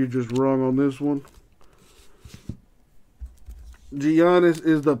you're just wrong on this one. Giannis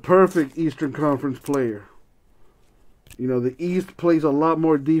is the perfect Eastern Conference player. The East plays a lot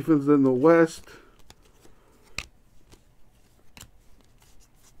more defense than the West.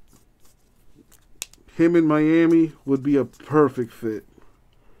 Him in Miami would be a perfect fit.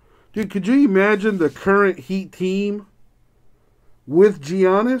 Dude, could you imagine the current Heat team with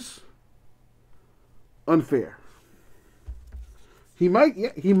Giannis? Unfair. He might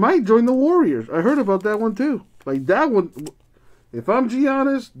join the Warriors. I heard about that one too. Like that one. If I'm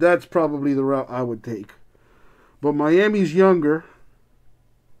Giannis, that's probably the route I would take. But Miami's younger.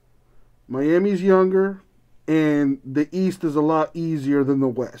 And the East is a lot easier than the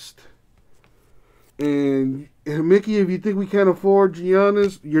West. And Mickey, if you think we can't afford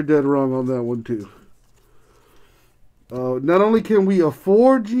Giannis, you're dead wrong on that one too. Not only can we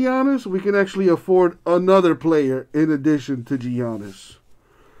afford Giannis, we can actually afford another player in addition to Giannis.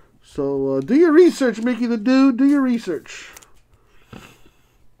 So do your research, Mickey the dude. Do your research.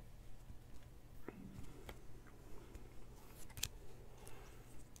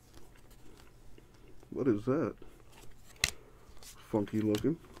 What is that? Funky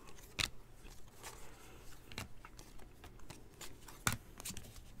looking.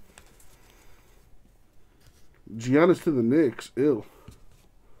 Giannis to the Knicks. Ew.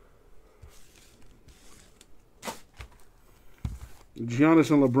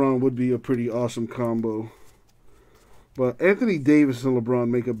 Giannis and LeBron would be a pretty awesome combo. But Anthony Davis and LeBron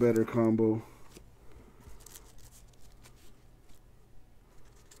make a better combo.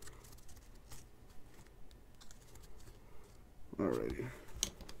 Alrighty.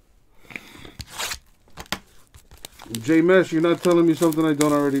 J Mesh, you're not telling me something I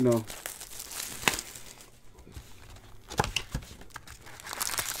don't already know.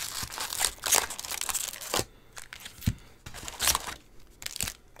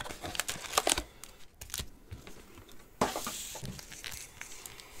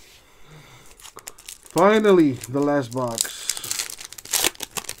 Finally, the last box.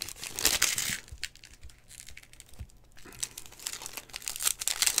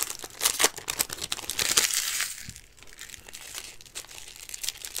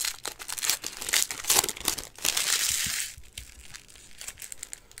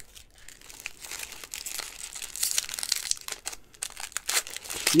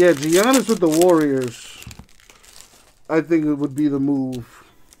 Yeah, Giannis with the Warriors. I think it would be the move.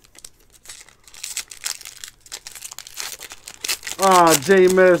 Ah,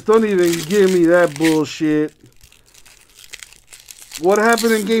 J-Mess, don't even give me that bullshit. What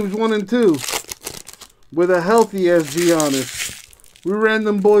happened in games 1 and 2? With a healthy SG Honest. We ran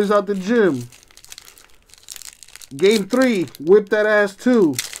them boys out the gym. Game 3, whipped that ass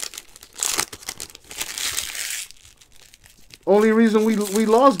too. Only reason we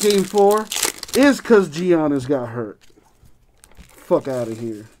lost game 4 is because Giannis got hurt. Fuck out of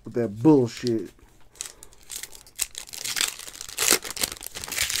here with that bullshit.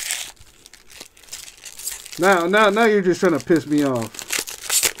 Now you're just trying to piss me off.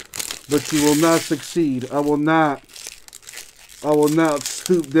 But you will not succeed. I will not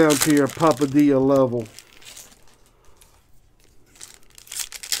stoop down to your papadilla level.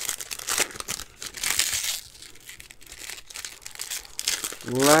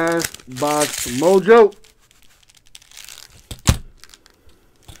 Last box mojo.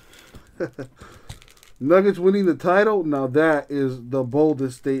 Nuggets winning the title? Now that is the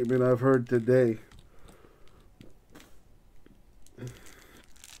boldest statement I've heard today.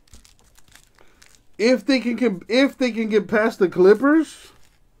 If they can get past the Clippers,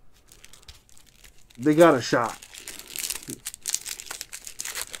 they got a shot.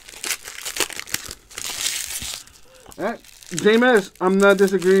 J-Mess, I'm not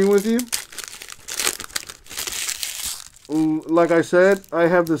disagreeing with you. Like I said, I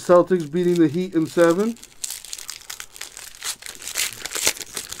have the Celtics beating the Heat in 7.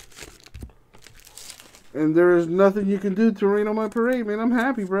 And there is nothing you can do to rain on my parade, man. I'm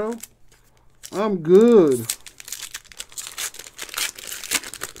happy, bro. I'm good.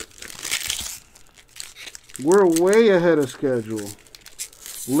 We're way ahead of schedule.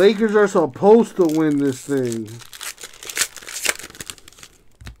 Lakers are supposed to win this thing.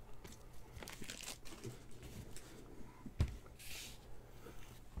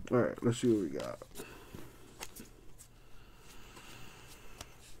 Alright, let's see what we got.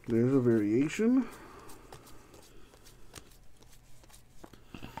 There's a variation.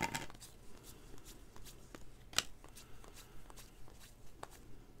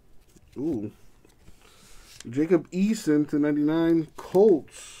 Ooh. Jacob Eason to 99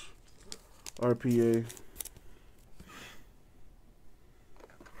 Colts RPA.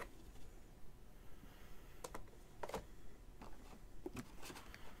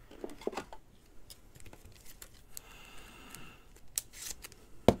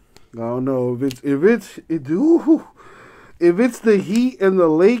 I don't know if it's the Heat and the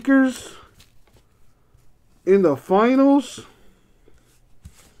Lakers in the finals.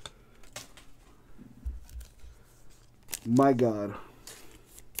 My God.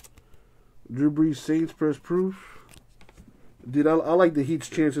 Drew Brees Saints press proof. Dude, I like the Heat's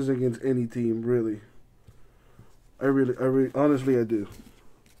chances against any team, really. I really, honestly, I do.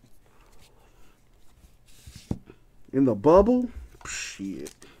 In the bubble?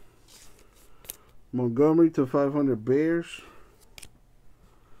 Shit. Montgomery to 500 Bears.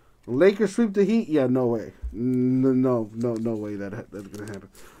 Lakers sweep the Heat? Yeah, no way. No way that's going to happen.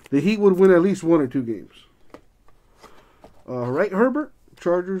 The Heat would win at least 1 or 2 games. Right, Herbert?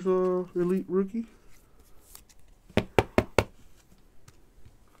 Chargers elite rookie.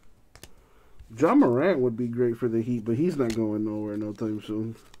 John Morant would be great for the Heat, but he's not going nowhere no time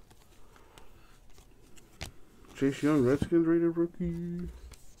soon. Chase Young, Redskins rated rookie.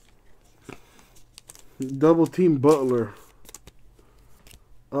 Double team Butler.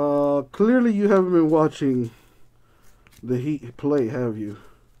 Clearly you haven't been watching the Heat play, have you?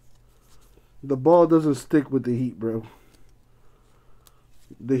 The ball doesn't stick with the Heat, bro.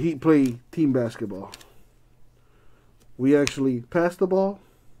 The Heat play team basketball. We actually pass the ball.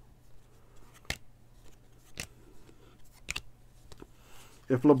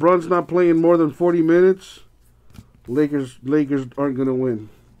 If LeBron's not playing more than 40 minutes, Lakers aren't going to win,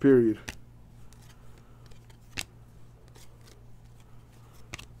 period.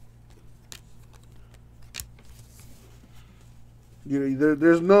 You know,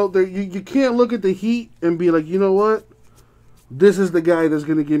 you can't look at the Heat and be like, you know what? This is the guy that's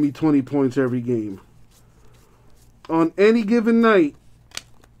going to give me 20 points every game. On any given night,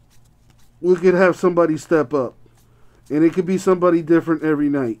 we could have somebody step up. And it could be somebody different every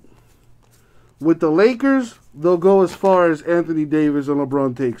night. With the Lakers, they'll go as far as Anthony Davis and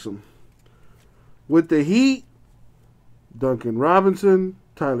LeBron takes them. With the Heat, Duncan Robinson,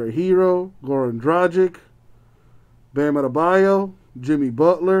 Tyler Hero, Goran Dragic, Bam Adebayo, Jimmy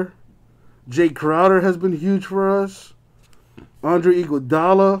Butler. Jay Crowder has been huge for us. Andre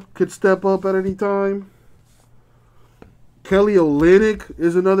Iguodala could step up at any time. Kelly Olynyk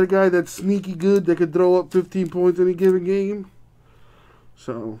is another guy that's sneaky good that could throw up 15 points any given game.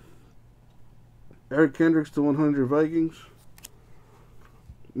 So, Eric Kendricks to 100 Vikings.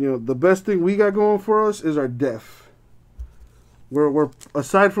 You know, the best thing we got going for us is our depth. We're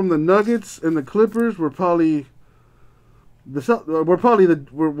aside from the Nuggets and the Clippers, we're probably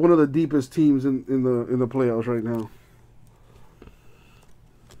one of the deepest teams in the playoffs right now.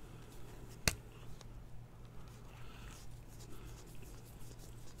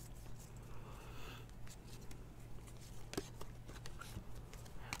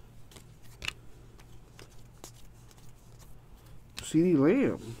 CeeDee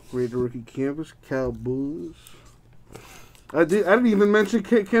Lamb, Raider rookie canvas, Cowboys. I didn't even mention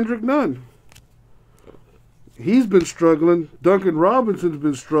Kendrick Nunn. He's been struggling. Duncan Robinson's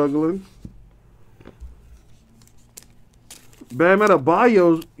been struggling. Bam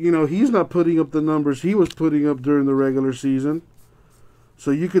Adebayo, you know, he's not putting up the numbers he was putting up during the regular season.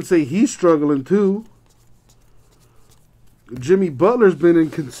 So you could say he's struggling too. Jimmy Butler's been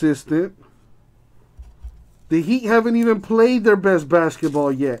inconsistent. The Heat haven't even played their best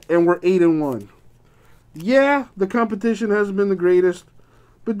basketball yet, and we're 8-1. Yeah, the competition hasn't been the greatest.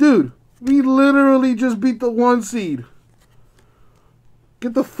 But dude, we literally just beat the 1 seed.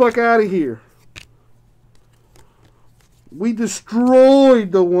 Get the fuck out of here. We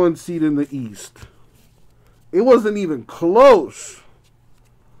destroyed the 1 seed in the East. It wasn't even close.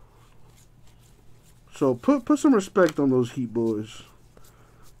 So put some respect on those Heat boys.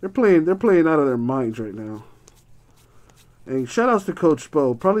 They're playing out of their minds right now. And shout outs to Coach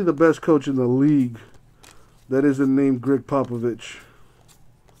Spo, probably the best coach in the league that isn't named Greg Popovich.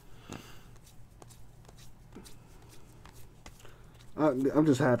 I'm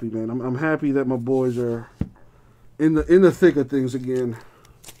just happy, man. I'm happy that my boys are in the thick of things again.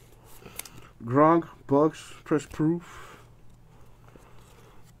 Gronk, Bucks, press proof.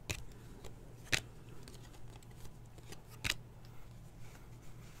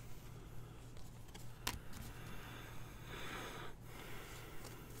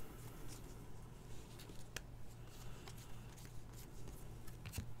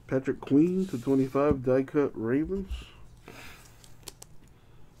 Patrick Queen to 25, die cut Ravens.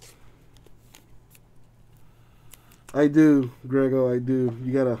 I do, Grego. I do.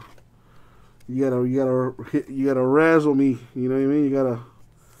 You gotta razzle me. You know what I mean? You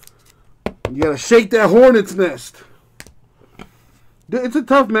gotta shake that hornet's nest. It's a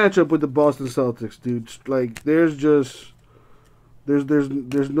tough matchup with the Boston Celtics, dude. Like there's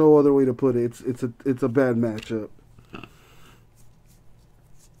no other way to put it. It's a bad matchup.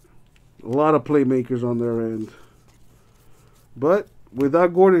 A lot of playmakers on their end. But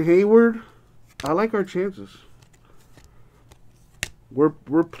without Gordon Hayward, I like our chances. We're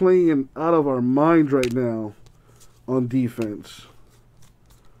playing out of our minds right now on defense.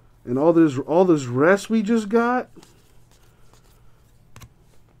 And all this rest we just got,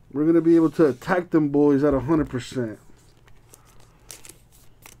 we're going to be able to attack them boys at 100%.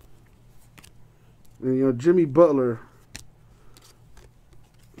 And you know, Jimmy Butler,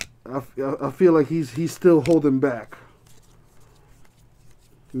 I feel like he's still holding back.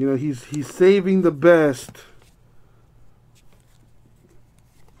 You know, he's saving the best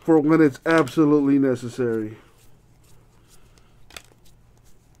for when it's absolutely necessary.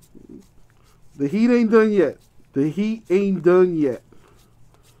 The Heat ain't done yet. The Heat ain't done yet.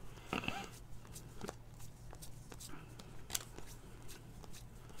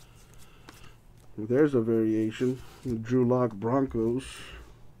 There's a variation. Drew Lock Broncos.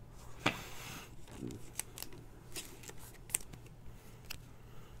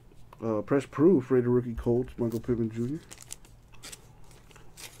 Press proof, Raider rookie Colts, Michael Pittman Jr.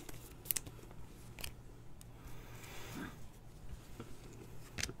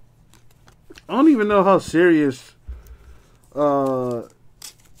 I don't even know how serious Gordon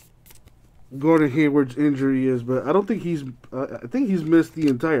Hayward's injury is, but I don't think I think he's missed the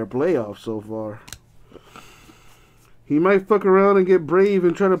entire playoffs so far. He might fuck around and get brave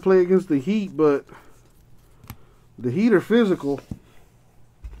and try to play against the Heat, but the Heat are physical.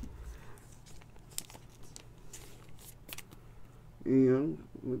 You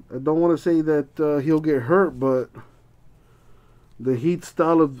know, I don't want to say that he'll get hurt, but the Heat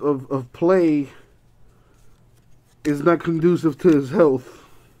style of play is not conducive to his health.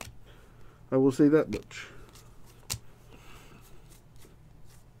 I will say that much.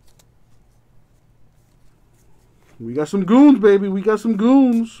 We got some goons, baby. We got some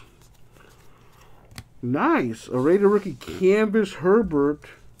goons. Nice. A Raider rookie Canvas Herbert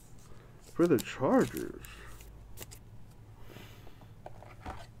for the Chargers.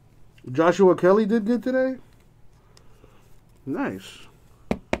 Joshua Kelly did good today. Nice.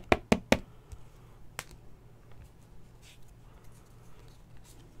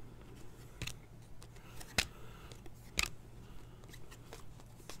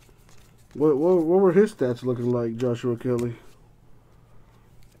 What were his stats looking like, Joshua Kelly?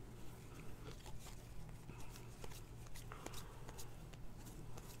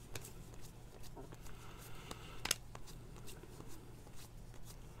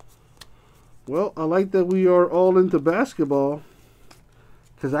 Well, I like that we are all into basketball,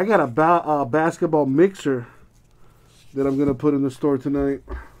 because I got a basketball mixer that I'm going to put in the store tonight.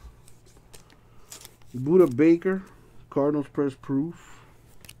 Buda Baker, Cardinals press proof.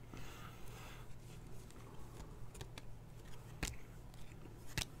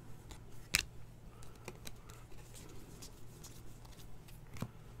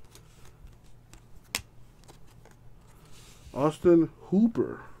 Austin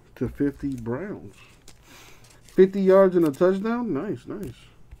Hooper /50 Browns. 50 yards and a touchdown. Nice, nice.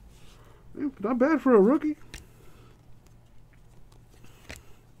 Yeah, not bad for a rookie.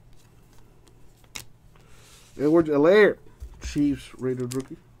 Edwards-Helaire, Chiefs rated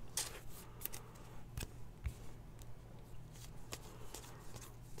rookie.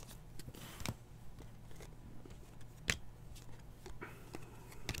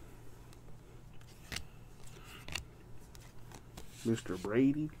 Mr.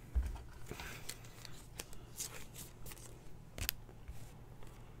 Brady.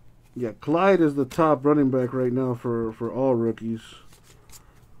 Yeah, Clyde is the top running back right now for all rookies.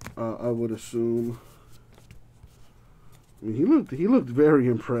 I would assume. I mean, he looked very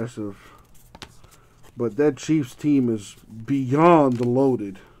impressive. But that Chiefs team is beyond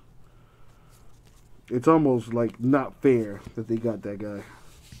loaded. It's almost like not fair that they got that guy.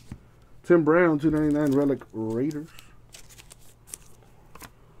 Tim Brown, $2.99 relic Raiders.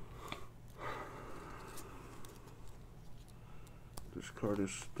 This card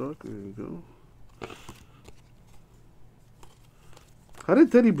is stuck. There you go. How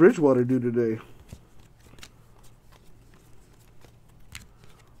did Teddy Bridgewater do today?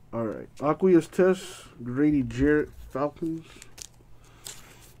 Alright. Aqueous Test. Grady Jarrett, Falcons.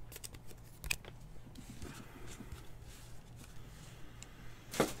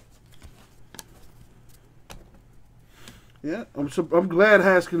 Yeah, I'm glad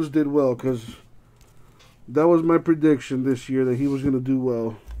Haskins did well, because that was my prediction this year, that he was going to do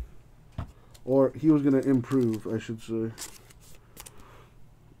well. Or he was going to improve, I should say.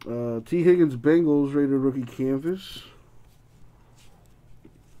 T. Higgins, Bengals, rated rookie canvas.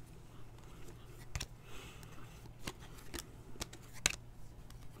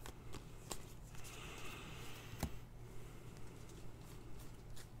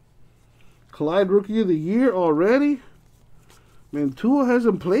 Clyde, rookie of the year already? Man, Tua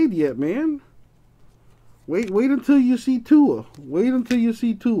hasn't played yet, man. Wait until you see Tua. Wait until you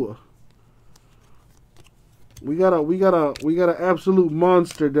see Tua. We got an absolute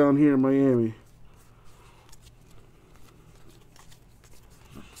monster down here in Miami.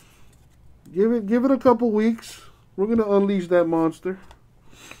 Give it a couple weeks. We're gonna unleash that monster.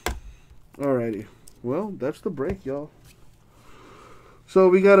 Alrighty. Well, that's the break, y'all. So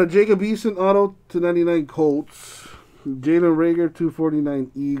we got a Jacob Eason auto /99 Colts. Jalen Reagor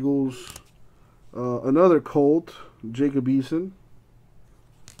 /249 Eagles. Another Colt, Jacob Eason.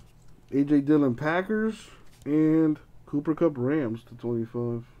 AJ Dillon Packers. And Cooper Kupp Rams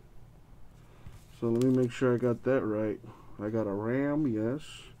 /25. So let me make sure I got that right. I got a Ram, yes.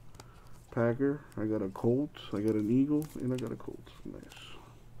 Packer. I got a Colt. I got an Eagle. And I got a Colt.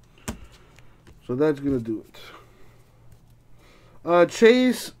 Nice. So that's going to do it.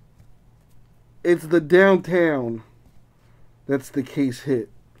 Chase. It's the downtown. That's the case hit.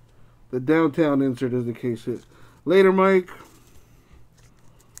 The downtown insert is the case hit. Later, Mike.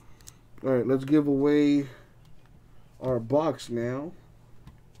 Alright, let's give away our box now.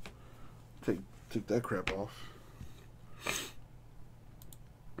 Take that crap off.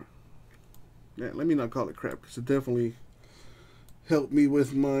 Yeah, let me not call it crap, because it definitely helped me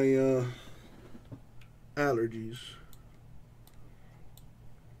with my allergies.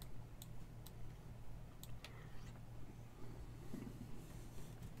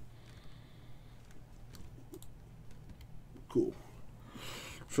 Cool.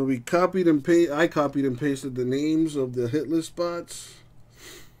 So we copied and I copied and pasted the names of the hit list spots.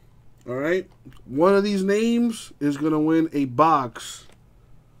 Alright. One of these names is going to win a box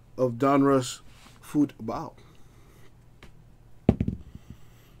of Donruss football.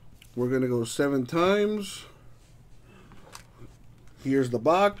 We're going to go 7 times. Here's the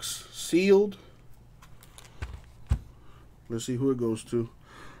box. Sealed. Let's see who it goes to.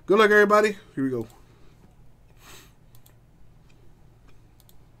 Good luck, everybody. Here we go.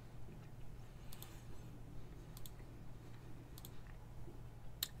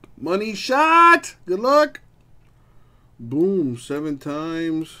 Money shot. Good luck. Boom. 7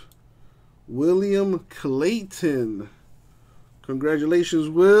 times. William Clayton. Congratulations,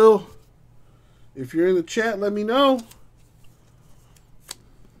 Will. If you're in the chat, let me know.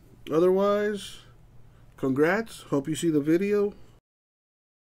 Otherwise, congrats. Hope you see the video.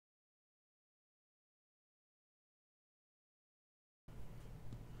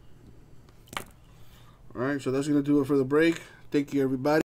 All right, so that's going to do it for the break. Thank you, everybody.